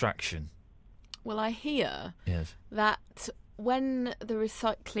it's a distraction. Well, I hear Yes. that when the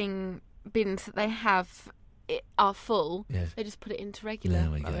recycling bins that they have are full, Yes. they just put it into regular There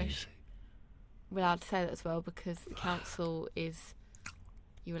we go, you rubbish. We're allowed to say that as well because the council is.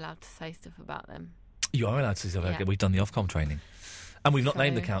 You're allowed to say stuff about them. You are allowed to say stuff. Yeah. We've done the Ofcom training. And we've not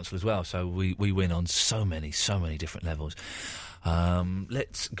named the So- council as well, so we win on so many different levels.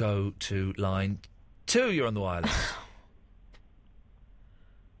 Let's go to line 2. You're on the wireless.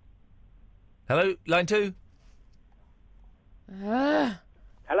 Hello, line 2.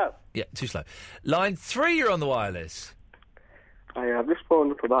 Hello. Yeah, too slow. Line 3. You're on the wireless. I've just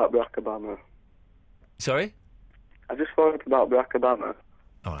phoned up about Barack Obama. Sorry. I've just phoned up about Barack Obama.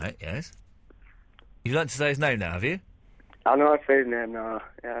 All right. Yes. You've learnt to say his name now, have you? I know I say his name now.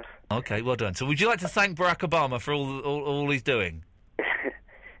 Yes. Okay, well done. So, would you like to thank Barack Obama for all he's doing?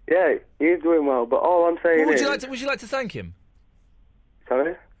 Yeah, he's doing well. But all I'm saying Would is, you like to thank him?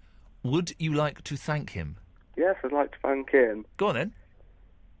 sorry. Would you like to thank him? Yes, I'd like to thank him. Go on then.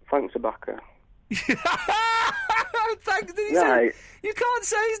 Thanks, Abaka. Thank. Did he Right. say, you can't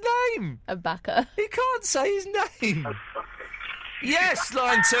say his name. Abaka. He can't say his name. Yes,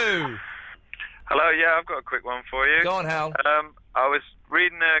 line 2. Hello, yeah, I've got a quick one for you. Go on, Hal. I was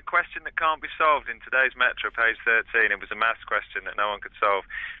reading a question that can't be solved in today's Metro, page 13. It was a maths question that no one could solve.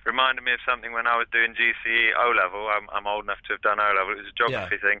 Reminded me of something when I was doing GCE O-level. I'm old enough to have done O-level. It was a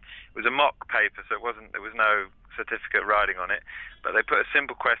geography thing. It was a mock paper, so there was no certificate writing on it. But they put a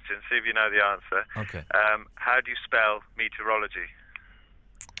simple question, see if you know the answer. Okay. How do you spell meteorology?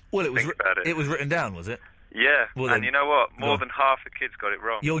 Well, it was written down, was it? Yeah, Well, and then- you know what? go More on. than half the kids got it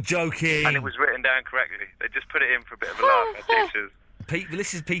wrong. You're joking. And it was written down correctly. They just put it in for a bit of a laugh, our teachers.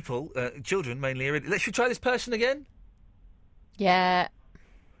 This is people, children mainly. Let's try this person again. Yeah.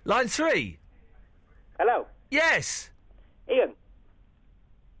 Line 3. Hello. Yes. Ian.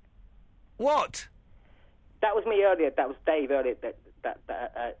 What? That was me earlier. That was Dave earlier.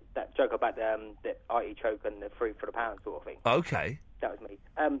 That joke about the artichoke and the fruit for the pound sort of thing. Okay. That was me.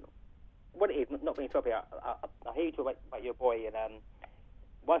 What it is, not being sloppy, I hear you talk about your boy, and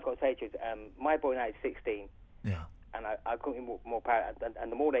what I've got to say to you is, my boy now is 16. Yeah. And I couldn't be more proud.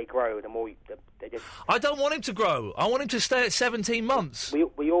 And the more they grow, the more they just. I don't want him to grow. I want him to stay at 17 months. We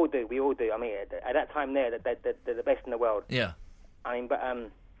all do. We all do. I mean, at that time there, they're the best in the world. Yeah. I mean, but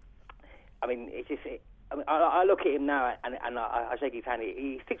I mean, it's just. I look at him now and I shake his hand.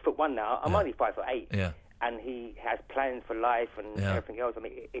 He's 6'1" now. I'm only 5'8". Yeah. And he has plans for life and everything else. I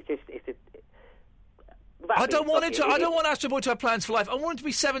mean, it's just. I don't want him to. I don't want Astro Boy to have plans for life. I want him to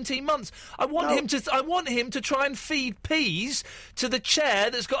be 17 months. I want him to. I want him to try and feed peas to the chair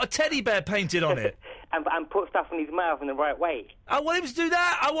that's got a teddy bear painted on it. and put stuff in his mouth in the right way. I want him to do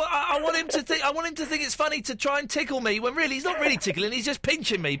that. I want him to think. I want him to think it's funny to try and tickle me when really he's not really tickling. He's just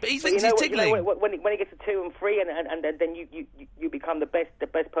pinching me, but he thinks he's tickling. You know, when he gets to 2 and 3, and then you become the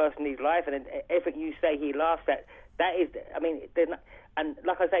best person in his life, and then everything you say he laughs at. That is, I mean, there's not, and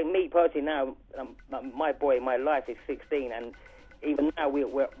like I say, me personally now, my boy, my life is 16, and even now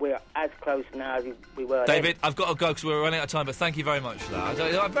we're as close now as we were. David, I've got to go because we're running out of time, but thank you very much for that.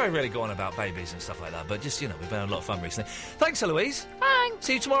 I very rarely go on about babies and stuff like that, but just, we've been having a lot of fun recently. Thanks, Eloise. Thanks.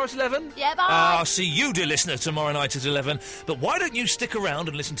 See you tomorrow at 11? Yeah, bye. I'll see you, dear listener, tomorrow night at 11. But why don't you stick around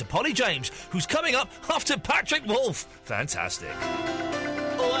and listen to Polly James, who's coming up after Patrick Wolf? Fantastic.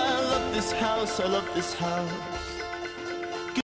 Oh, I love this house, I love this house.